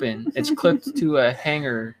open. It's clipped to a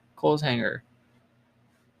clothes hanger.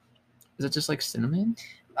 Is it just like cinnamon?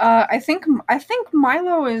 I think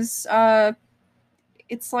Milo is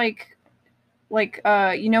it's like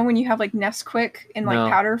you know when you have like Nesquik in like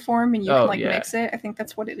powder form and you can mix it. I think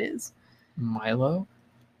that's what it is. Milo?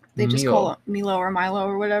 They just call it Milo or Milo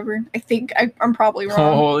or whatever. I think I'm probably wrong.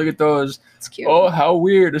 Oh, look at those. It's cute. Oh, how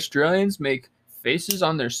weird. Australians make faces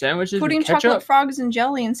on their sandwiches putting with ketchup? Chocolate frogs and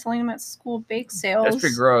jelly and selling them at school bake sales. That's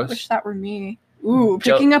pretty gross. Wish that were me. Ooh,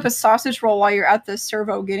 picking up a sausage roll while you're at the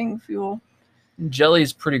servo getting fuel. Jelly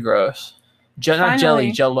is pretty gross. Not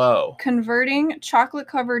jelly, Jell-O. Converting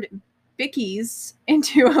chocolate-covered Bickies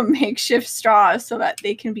into a makeshift straw so that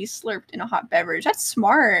they can be slurped in a hot beverage. That's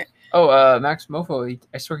smart. Oh, Max Mofo,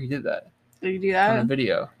 I swear he did that. Did he do that? On a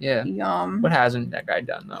video, yeah. Yum. What hasn't that guy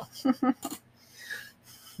done, though?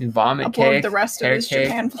 Vomit Upload cake, the rest of his cake.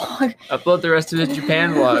 Japan vlog. Upload the rest of his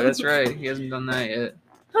Japan vlog. That's right. He hasn't done that yet.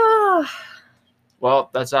 Well,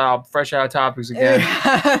 that's all fresh out of topics again.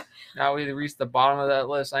 Now we reached the bottom of that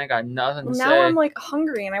list. I ain't got nothing to say. Now I'm like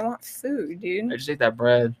hungry and I want food, dude. I just ate that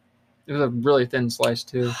bread. It was a really thin slice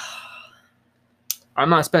too. I'm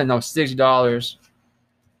not spending no $60.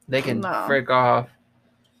 They can frick off.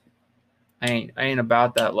 I ain't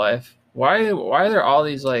about that life. Why are there all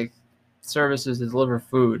these like services that deliver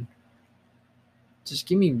food? Just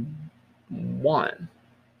give me one.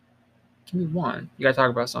 Give me one. You gotta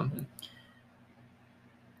talk about something.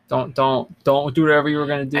 Don't do whatever you were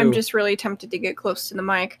gonna do. I'm just really tempted to get close to the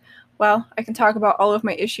mic. Well, I can talk about all of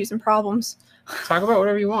my issues and problems. Talk about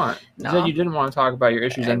whatever you want. No. You said you didn't want to talk about your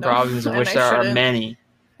issues and problems, of which there are many.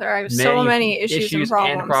 There are so many issues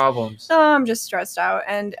and problems. No, I'm just stressed out,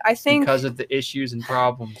 and I think because of the issues and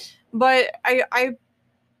problems. But I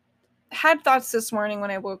had thoughts this morning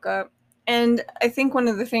when I woke up, and I think one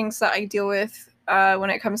of the things that I deal with when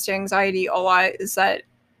it comes to anxiety a lot is that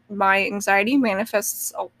my anxiety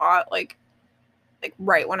manifests a lot like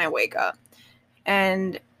right when I wake up,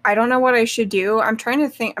 and I don't know what I should do. I'm trying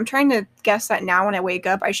to guess that now when I wake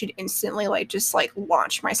up, I should instantly just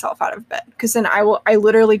launch myself out of bed. Because then I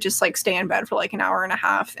literally just stay in bed for an hour and a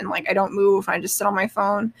half and I don't move. I just sit on my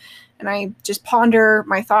phone and I just ponder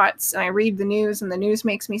my thoughts and I read the news and the news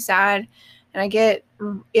makes me sad and I get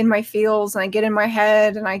in my feels and I get in my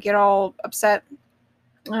head and I get all upset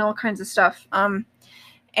and all kinds of stuff.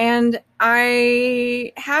 And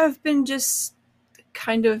I have been just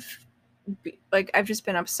kind of I've just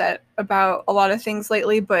been upset about a lot of things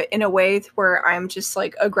lately, but in a way where I'm just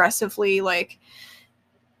aggressively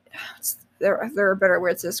there are better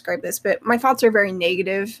words to describe this, but my thoughts are very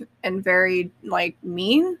negative and very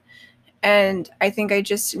mean, and I think I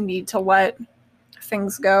just need to let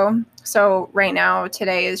things go. So right now,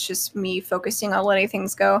 today is just me focusing on letting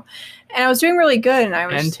things go. And I was doing really good.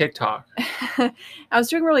 And TikTok. I was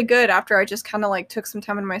doing really good after I just kind of like took some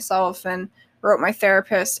time to myself and wrote my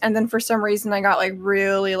therapist. And then for some reason, I got like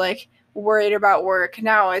really like worried about work.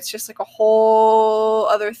 Now it's just like a whole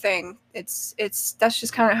other thing. It's that's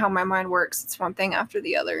just kind of how my mind works. It's one thing after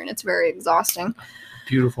the other, and it's very exhausting.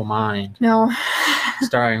 Beautiful Mind. No.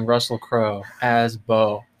 Starring Russell Crowe as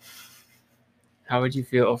Bo. How would you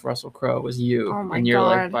feel if Russell Crowe was you in your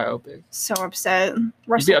like biopic? So upset.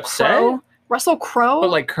 You'd be upset? Russell Crowe? But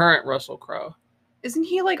like current Russell Crowe. Isn't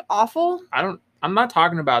he like awful? I'm not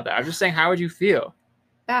talking about that. I'm just saying, how would you feel?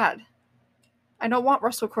 Bad. I don't want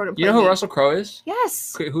Russell Crowe to play. You know who Russell Crowe is?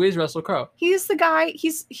 Yes. Who is Russell Crowe? He's the guy.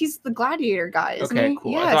 He's the Gladiator guy, isn't he? Okay,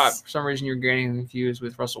 cool. Yes. I thought for some reason you're getting confused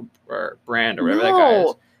with Russell Brand or whatever that guy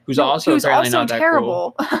is. Who's also not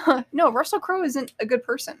terrible. That cool. No, Russell Crowe isn't a good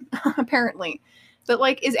person, apparently. But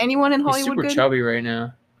like, is anyone in Hollywood He's super chubby right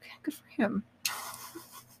now. Okay, good for him.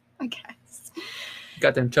 I guess.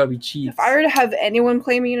 Got them chubby cheeks. If I were to have anyone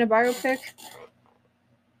play me in a biopic,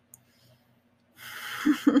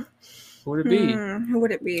 who would it be? Who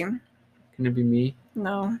would it be? Can it be me?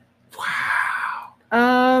 No.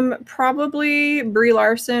 Wow. Probably Brie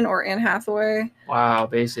Larson or Anne Hathaway. Wow,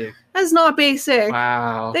 basic. That's not basic.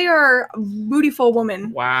 Wow. They are beautiful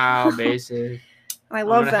women. Wow, basic. And I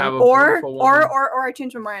love them. Or I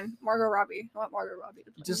changed my mind. Margot Robbie. I want Margot Robbie.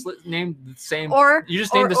 You just named the same. You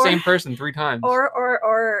just named the same person 3 times.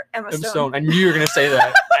 Or Emma Stone. I knew you were gonna say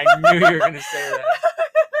that. I knew you were gonna say that.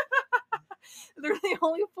 They're the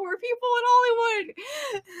only 4 people in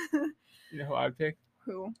Hollywood. You know who I'd pick?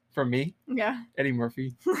 Who? For me? Yeah. Eddie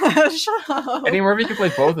Murphy. Shut up. Eddie Murphy could play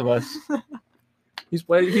both of us. He's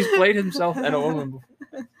played himself and a woman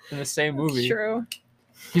in the same movie. That's true.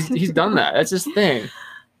 He's done that. That's his thing.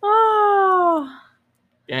 Oh.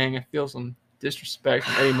 Dang, I feel some disrespect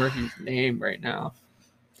from Eddie Murphy's name right now.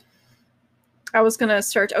 I was gonna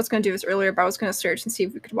do this earlier, but I was gonna search and see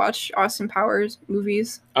if we could watch Austin Powers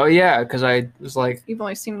movies. Oh yeah, because I was like, you've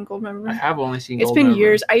only seen Goldmember. I have only seen. It's been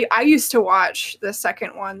years. I used to watch the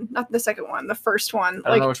second one, not the second one, the first one.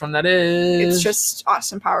 I don't know which one that is. It's just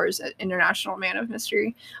Austin Powers, International Man of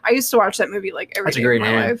Mystery. I used to watch that movie like every day of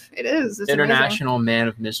my life. It is. It's International amazing. Man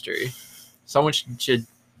of Mystery. Someone should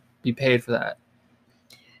be paid for that.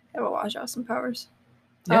 I will watch Austin Powers.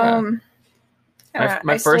 Yeah.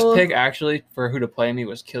 My first pick actually for who to play me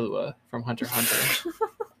was Killua from Hunter x Hunter.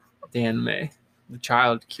 The anime. The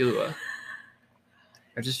child Killua.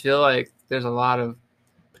 I just feel like there's a lot of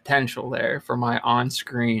potential there for my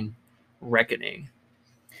on-screen reckoning.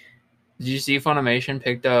 Did you see Funimation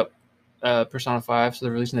picked up Persona 5, so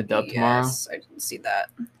they're releasing the dub tomorrow? Yes, I didn't see that.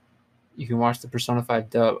 You can watch the Persona 5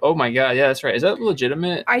 dub. Oh my god, yeah, that's right. Is that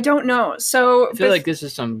legitimate? I don't know. So I feel like this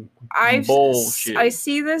is some bullshit. I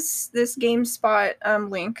see this GameSpot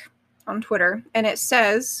link on Twitter, and it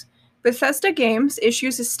says Bethesda Games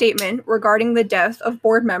issues a statement regarding the death of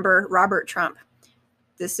board member Robert Trump.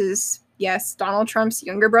 This is, yes, Donald Trump's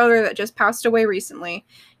younger brother that just passed away recently.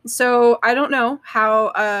 So I don't know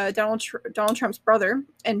how Donald Trump's brother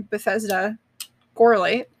and Bethesda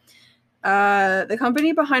correlate. The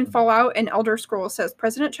company behind Fallout and Elder Scrolls says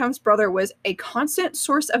President Trump's brother was a constant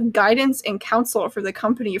source of guidance and counsel for the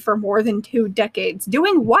company for more than 2 decades.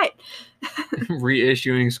 Doing what?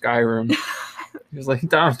 Reissuing Skyrim. He was like,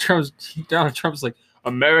 Donald Trump's like,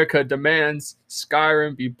 America demands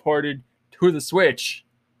Skyrim be ported to the Switch.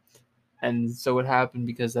 And so it happened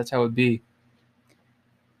because that's how it'd be.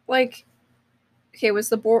 Like, okay, was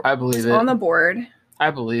the board? I believe it. On the board.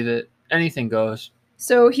 I believe it. Anything goes.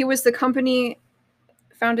 So he was the company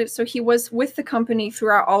founded. So he was with the company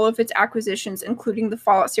throughout all of its acquisitions, including the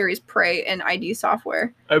Fallout series, Prey, and ID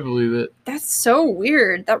Software. I believe it. That's so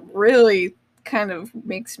weird. That really kind of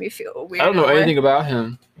makes me feel weird. I don't know anything about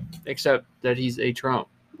him except that he's a Trump.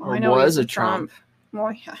 Well, or I know was he's a Trump.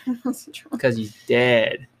 Well, yeah, he's a Trump. Because he's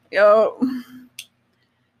dead. Yo.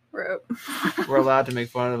 Rip. We're allowed to make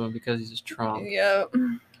fun of him because he's a Trump. Yep.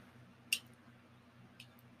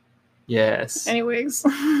 Yes. Anyways.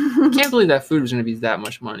 Can't believe that food was going to be that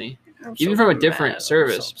much money. Even from a different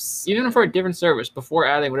service. Even for a different service, before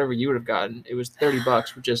adding whatever you would have gotten, it was $30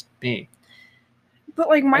 for just me. But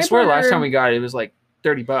like I swear last time we got it, it was like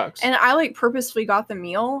 $30. And I like purposely got the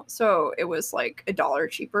meal, so it was like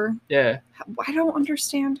 $1 cheaper. Yeah. I don't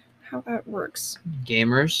understand how that works.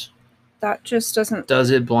 Gamers. That just doesn't. Does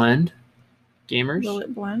it blend? Gamers. Will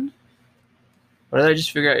it blend? What did I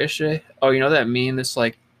just figure out yesterday? Oh, you know that meme that's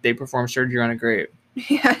like they perform surgery on a grape.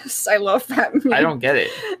 Yes, I love that meme. I don't get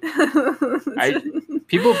it.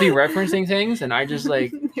 People be referencing things, and I just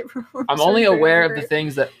like I'm only aware of the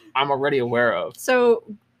things that I'm already aware of. So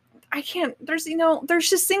I can't. There's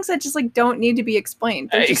just things that just like don't need to be explained.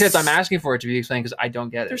 Because I'm asking for it to be explained because I don't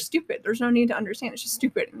get it. They're stupid. There's no need to understand. It's just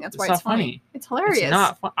stupid, and that's why not it's funny. It's hilarious. It's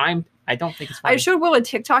not fun. I don't think it's funny. I showed Will a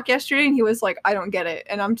TikTok yesterday, and he was like, "I don't get it,"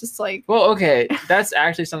 and I'm just like, "Well, okay, that's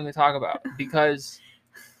actually something to talk about because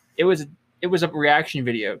it was a reaction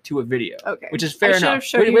video to a video, okay, which is fair enough.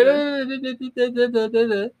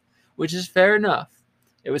 Which is fair enough.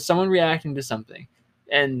 It was someone reacting to something,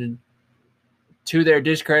 and to their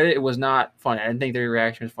discredit, it was not funny. I didn't think their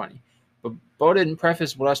reaction was funny, but Bo didn't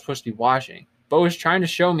preface what I was supposed to be watching. Bo was trying to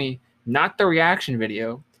show me not the reaction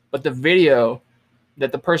video, but the video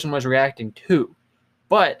that the person was reacting to.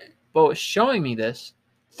 But Bo was showing me this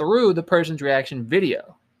through the person's reaction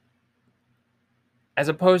video, as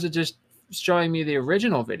opposed to just showing me the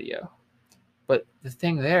original video. But the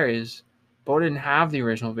thing there is, Bo didn't have the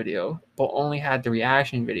original video. Bo only had the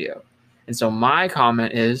reaction video. And so my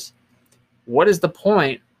comment is, what is the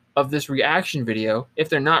point of this reaction video if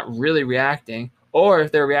they're not really reacting, or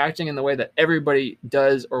if they're reacting in the way that everybody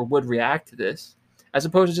does or would react to this, as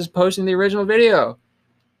opposed to just posting the original video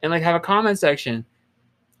and like have a comment section?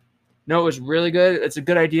 No, it was really good. It's a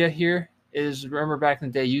good idea here. Is remember back in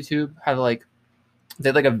the day, YouTube had they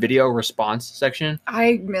had like a video response section.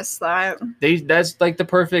 I miss that. That's like the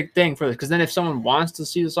perfect thing for this, because then if someone wants to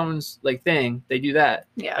see someone's like thing, they do that.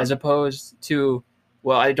 Yeah. As opposed to,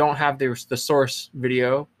 well, I don't have the source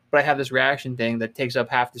video, but I have this reaction thing that takes up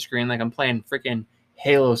half the screen, like I'm playing freaking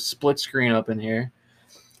Halo split screen up in here.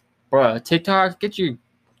 Bruh, TikTok, get your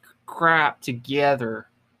crap together.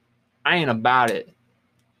 I ain't about it.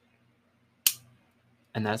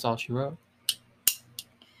 And that's all she wrote.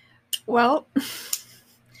 Well,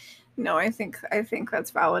 no, I think that's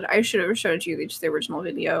valid. I should have showed you just the original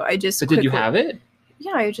video. But did you have it?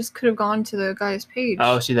 Yeah, I just could have gone to the guy's page.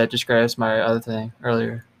 Oh, see, that describes my other thing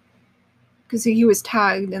earlier. Because he was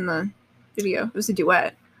tagged in the video. It was a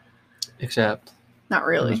duet. Except. Not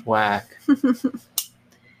really. It was whack.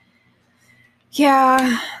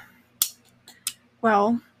 Yeah.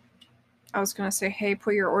 Well, I was going to say, hey,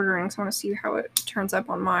 put your order in, because I want to see how it turns up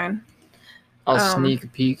on mine. I'll sneak a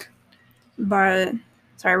peek. But,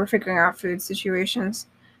 sorry, we're figuring out food situations.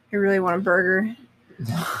 I really want a burger.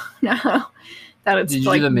 No. Did you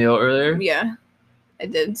do the meal earlier? Yeah, I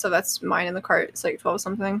did. So that's mine in the cart. It's like 12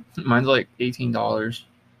 something. Mine's like $18.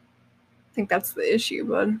 I think that's the issue,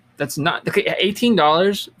 bud. That's not okay.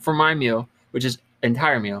 $18 for my meal, which is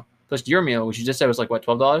entire meal, plus your meal, which you just said was like what,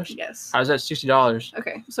 $12? Yes. How's that $60?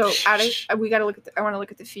 Okay, so add it. We gotta look at. I want to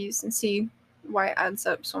look at the fees and see why it adds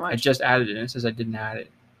up so much. I just added it. And it says I didn't add it.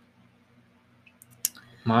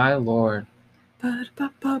 My lord.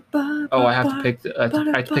 Oh, I have to pick. I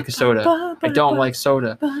have to pick a soda. I don't like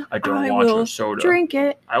soda. I don't want your soda. Drink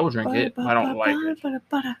it. I will drink it. I don't like it.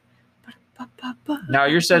 Now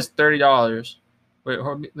yours says $30. Wait,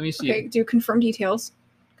 let me see. Okay, do confirm details.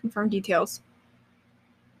 Confirm details.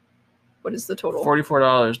 What is the total?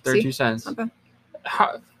 $44.32. Okay.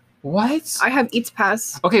 What? I have Eats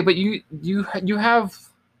Pass. Okay, but you have.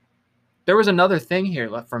 There was another thing here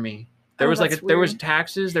left for me. There was there was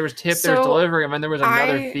taxes, there was tip, there was delivery, and then there was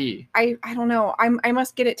another fee. I don't know. I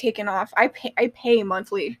must get it taken off. I pay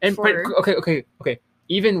monthly. But okay.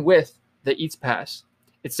 Even with the Eats Pass,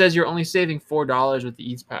 it says you're only saving $4 with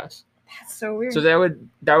the Eats Pass. That's so weird. So that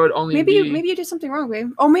would only maybe you did something wrong,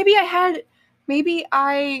 babe. Oh, maybe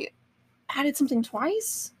I added something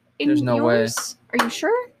twice. There's no yours? Way. Are you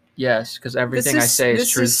sure? Yes, because everything I say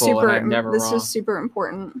is truthful and I'm never wrong. This is super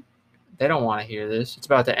important. They don't want to hear this. It's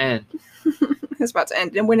about to end. It's about to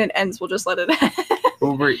end. And when it ends, we'll just let it end.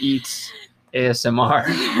 Uber Eats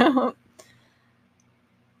ASMR.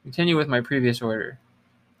 Continue with my previous order.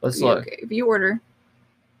 Let's look. Okay, view order.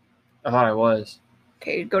 I thought I was.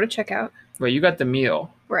 Okay, go to checkout. Wait, you got the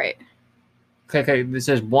meal. Right. Okay. This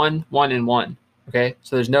says 1, 1, and 1. Okay?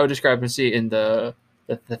 So there's no discrepancy in the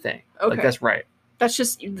thing. Okay. Like, that's right. That's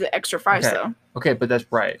just the extra fries, though. Okay, but that's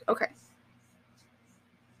right. Okay.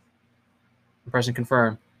 Pressing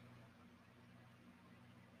confirm.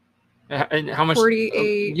 And how much?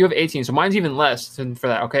 48. You have 18, so mine's even less than for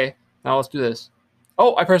that. Okay, now let's do this.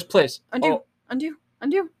 Oh, I pressed place. Undo.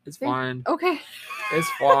 It's fine. Okay. It's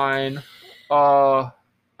fine. I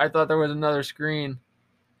thought there was another screen.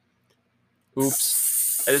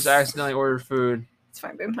 Oops. I just accidentally ordered food. It's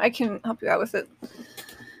fine, babe. I can help you out with it.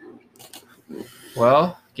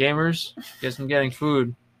 Well, gamers, guess I'm getting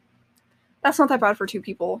food. That's not that bad for 2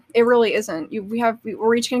 people. It really isn't.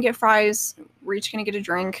 We're each gonna get fries. We're each gonna get a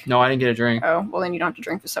drink. No, I didn't get a drink. Oh, well then you don't have to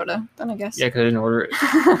drink the soda. Then I guess. Yeah, because I didn't order it.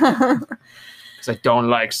 Because I don't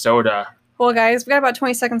like soda. Well, guys, we got about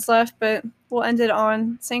 20 seconds left, but we'll end it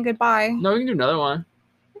on saying goodbye. No, we can do another one.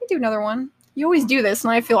 We can do another one. You always do this,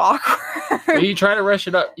 and I feel awkward. Well, you try to rush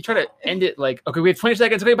it up. You try to end it like, okay, we have 20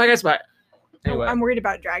 seconds. Okay, bye, guys. Bye. Anyway. I'm worried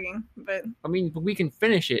about dragging, but... I mean, we can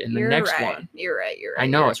finish it in the next one. You're right. I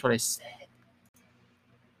know, that's what I said.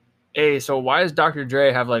 Hey, so why does Dr.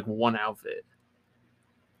 Dre have like one outfit?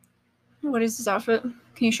 What is his outfit?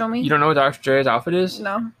 Can you show me? You don't know what Dr. Dre's outfit is?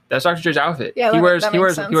 No. That's Dr. Dre's outfit. Yeah, he wears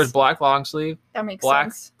sense. black long sleeve, That makes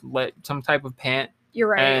black sense. some type of pant, You're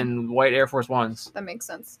right. and white Air Force Ones. That makes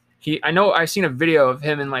sense. I know I've seen a video of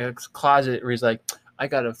him in like a closet where he's like, I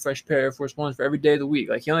got a fresh pair of Air Force Ones for every day of the week.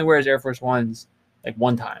 Like he only wears Air Force Ones like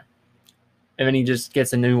one time. And then he just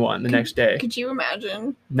gets a new one the next day. Could you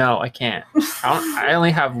imagine? No, I can't. I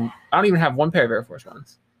don't even have one pair of Air Force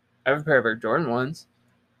Ones. I have a pair of Air Jordan ones.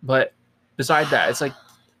 But beside that, it's like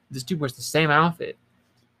this dude wears the same outfit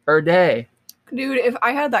per day. Dude, if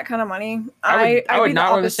I had that kind of money, I would be not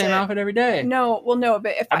the wear the same outfit every day. No, well, no,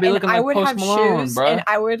 but if I'd be looking I like would Post have Malone, shoes, bro. and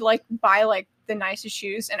I would like buy like the nicest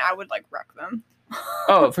shoes, and I would like wreck them.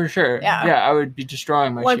 Oh, for sure. Yeah. Yeah, I would be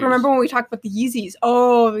destroying my shoes. Remember when we talked about the Yeezys?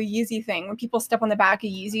 Oh, the Yeezy thing. When people step on the back of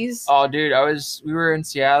Yeezys. Oh, dude, we were in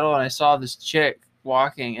Seattle, and I saw this chick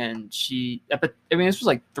walking, and this was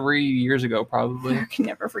like 3 years ago, probably. I can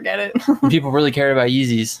never forget it. People really cared about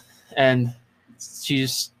Yeezys, and she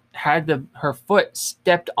just had her foot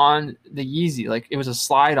stepped on the Yeezy, like it was a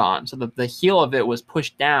slide on, so the heel of it was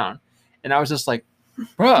pushed down, and I was just like,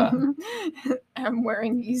 bruh. I'm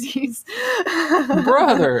wearing Yeezys.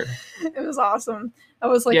 Brother. It was awesome. I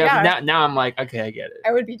was like, yeah. Now I'm like, okay, I get it.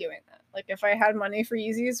 I would be doing that. Like if I had money for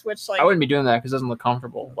Yeezys, which like I wouldn't be doing that because it doesn't look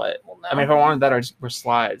comfortable. But well, no. I mean, if I wanted that, I'd just wear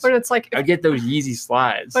slides. But it's like I'd get those Yeezy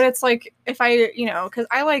slides. But it's like if I, because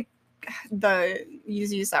I like the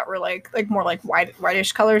Yeezys that were like more like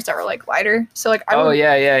whitish colors that were like lighter. So like I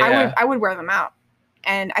would wear them out.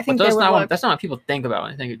 And I think that's not what people think about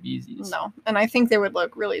when they think of Yeezys. No, and I think they would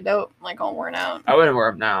look really dope, like all worn out. I wouldn't wear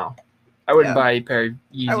them now. I wouldn't buy a pair of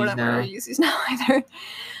Yeezys now. I wouldn't wear Yeezys now either.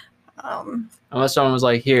 Unless someone was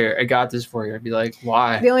like, "Here, I got this for you," I'd be like,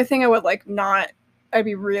 "Why?" The only thing I would I'd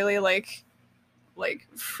be really like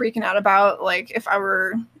freaking out about, like if I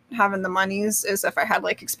were having the monies, is if I had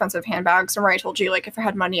like expensive handbags. And where I told you, like if I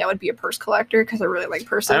had money, I would be a purse collector because I really like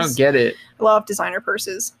purses. I don't get it. I love designer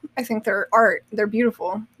purses. I think they're art. They're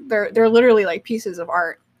beautiful. They're literally like pieces of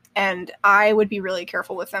art, and I would be really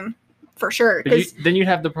careful with them for sure. Then you'd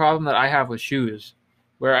have the problem that I have with shoes,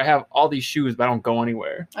 where I have all these shoes but I don't go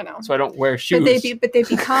anywhere. I know. So I don't wear shoes. But they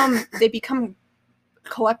become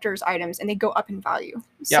collector's items, and they go up in value.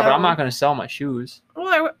 Yeah, but I'm not going to sell my shoes. Well,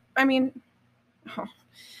 I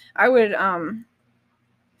would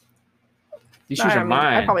these shoes are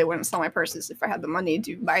mine. I probably wouldn't sell my purses if I had the money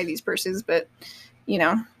to buy these purses, but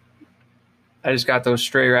I just got those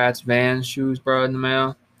Stray Rats Vans shoes, bro, in the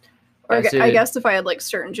mail. Or I guess if I had like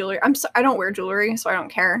certain jewelry, I don't wear jewelry, so I don't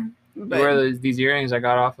care. But you wear these earrings I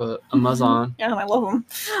got off of Amazon. Yeah, and I love them.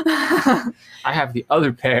 I have the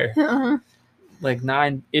other pair, like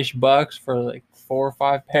 $9-ish for like 4 or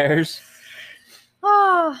 5 pairs.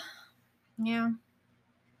 Oh, yeah.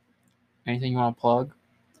 Anything you want to plug?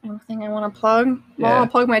 Anything I want to plug? Yeah. Well, I'll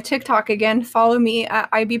plug my TikTok again. Follow me at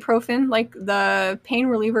ibuprofen, like the pain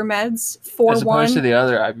reliever meds. 4-1. As opposed to the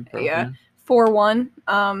other ibuprofen. Yeah,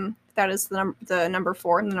 4-1. That is the number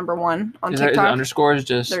 4 and the number 1 on TikTok. Is it underscores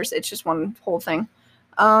just? It's just one whole thing.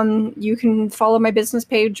 You can follow my business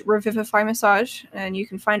page, Revivify Massage, and you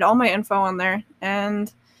can find all my info on there.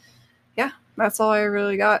 And yeah, that's all I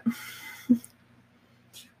really got.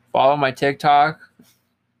 Follow my TikTok,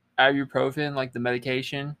 ibuprofen, like the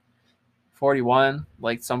medication, 41,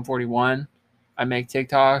 like some 41. I make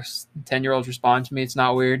TikToks. 10-year-olds respond to me. It's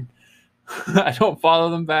not weird. I don't follow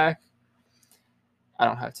them back. I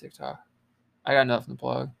don't have TikTok. I got nothing to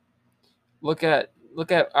plug. Look at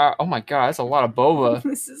oh my god, that's a lot of boba.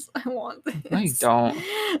 I want this. No, you don't.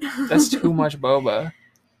 That's too much boba.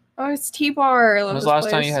 Oh, it's T-Bar. When was the last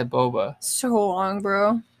time you had boba? So long,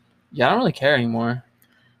 bro. Yeah, I don't really care anymore.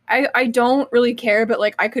 I don't really care, but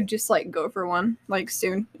like I could just like go for one like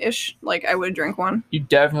soon-ish. Like I would drink one. You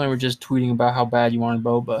definitely were just tweeting about how bad you wanted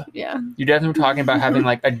boba. Yeah. You definitely were talking about having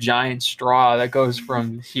like a giant straw that goes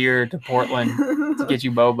from here to Portland to get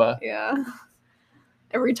you boba. Yeah.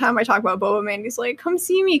 Every time I talk about boba, Mandy's like, "Come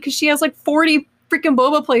see me," because she has like 40 freaking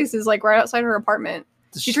boba places like right outside her apartment.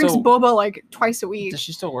 She drinks boba like twice a week. Does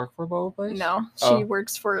she still work for a boba place? No, she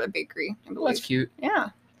works for a bakery. I believe. That's cute. Yeah,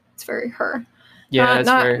 it's very her. Yeah,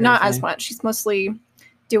 not as much. She's mostly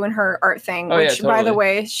doing her art thing. Which, by the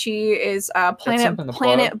way, she is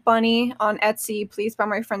Planet Bunny on Etsy. Please buy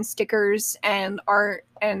my friend stickers and art.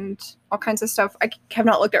 and all kinds of stuff. I have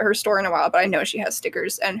not looked at her store in a while, but I know she has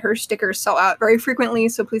stickers, and her stickers sell out very frequently,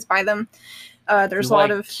 so please buy them. There's a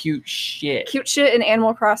lot of cute shit in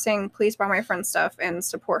Animal Crossing. Please buy my friend's stuff and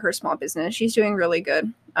support her small business. She's doing really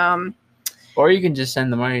good. Or you can just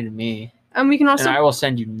send the money to me. We can also, and I will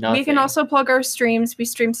send you nothing. We can also plug our streams. We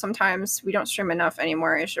stream sometimes. We don't stream enough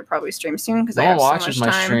anymore. I should probably stream soon because no I have one so watches much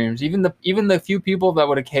my time. streams. Even the few people that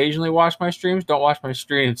would occasionally watch my streams don't watch my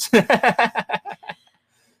streams.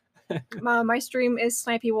 My stream is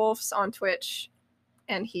Snipey Wolves on Twitch,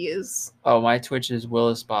 and he is. Oh, my Twitch is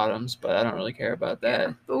Willis Bottoms, but I don't really care about that.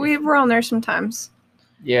 Yeah, but we're on there sometimes.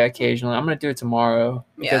 Yeah, occasionally. I'm gonna do it tomorrow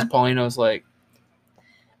because Paulino's like,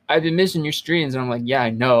 I've been missing your streams, and I'm like, yeah, I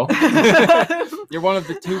know. You're one of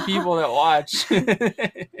the 2 people that watch.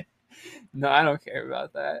 No, I don't care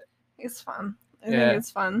about that. It's fun. I think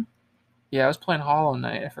it's fun. Yeah, I was playing Hollow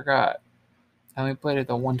Knight. I forgot. I only played it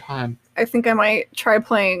the one time. I think I might try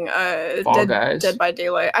playing Fall Guys. Dead by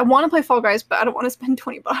Daylight. I want to play Fall Guys, but I don't want to spend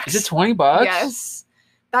 $20. Is it $20? Yes.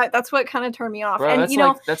 That's what kind of turned me off. Bro, and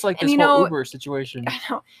that's like this whole Uber situation. I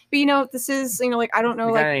know. But this is, like, I don't know,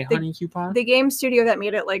 got like any honey coupon? The game studio that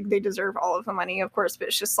made it, like, they deserve all of the money, of course, but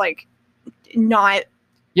it's just like not.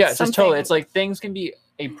 Yeah, it's just totally. It's like things can be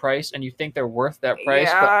a price and you think they're worth that price,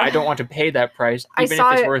 but I don't want to pay that price even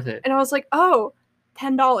if it's worth it. And I was like, oh,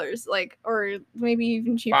 $10, like, or maybe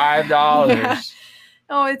even cheaper. $5. Yeah.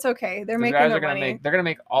 Oh, it's okay. They're making their money. They're gonna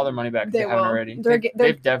make all their money back if they haven't already.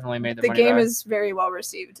 They've definitely made their money back. The game is very well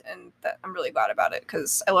received, and I'm really glad about it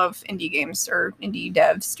because I love indie games or indie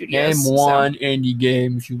dev studios. Name one indie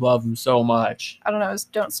game if you love them so much. I don't know. Is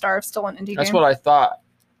Don't Starve still an indie game? That's what I thought.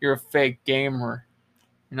 You're a fake gamer.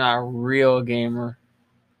 You're not a real gamer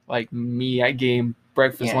like me. I game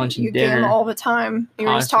breakfast, lunch, and dinner. You game all the time. You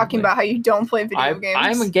were just talking about how you don't play video games.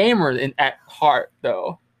 I'm a gamer at heart,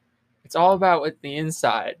 though. It's all about with the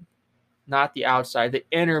inside, not the outside, the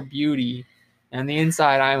inner beauty. And the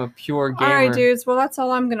inside, I am a pure gamer. All right, dudes. Well, that's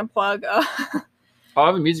all I'm going to plug. I'll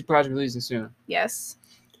have a music project releasing soon. Yes.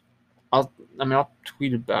 I'll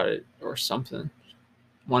tweet about it or something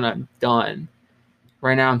when I'm done.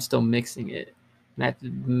 Right now, I'm still mixing it. And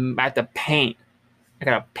I have to paint. I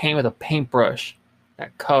got to paint with a paintbrush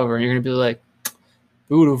that cover. And you're going to be like,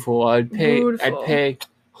 beautiful. I'd pay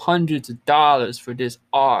hundreds of dollars for this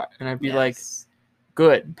art, and I'd be like,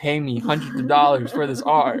 good, pay me hundreds of dollars for this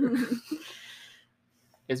art.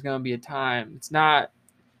 It's gonna be a time. It's not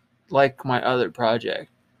like my other project.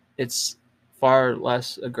 It's far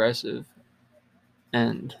less aggressive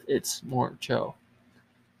and it's more chill.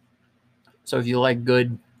 So if you like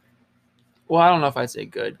good, well, I don't know if I'd say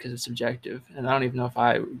good because it's subjective, and I don't even know if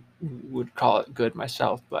I would call it good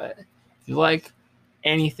myself, but if you like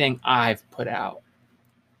anything I've put out,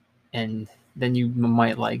 and then you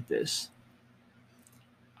might like this.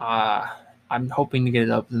 I'm hoping to get it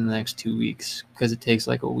up in the next 2 weeks because it takes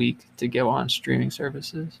like a week to go on streaming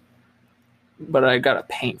services. But I gotta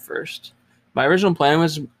paint first. My original plan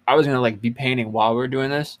was I was gonna be painting while we were doing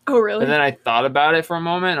this. Oh, really? But then I thought about it for a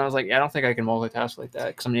moment and I was like, I don't think I can multitask like that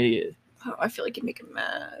because I'm an idiot. Oh, I feel like you make a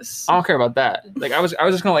mess. I don't care about that. I was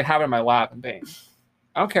just gonna have it in my lap and paint.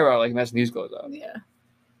 I don't care about messing these clothes up. Yeah.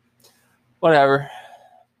 Whatever.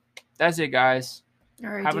 That's it, guys. All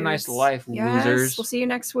right, Have a nice life, losers. We'll see you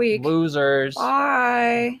next week. Losers.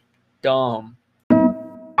 Bye. Dumb.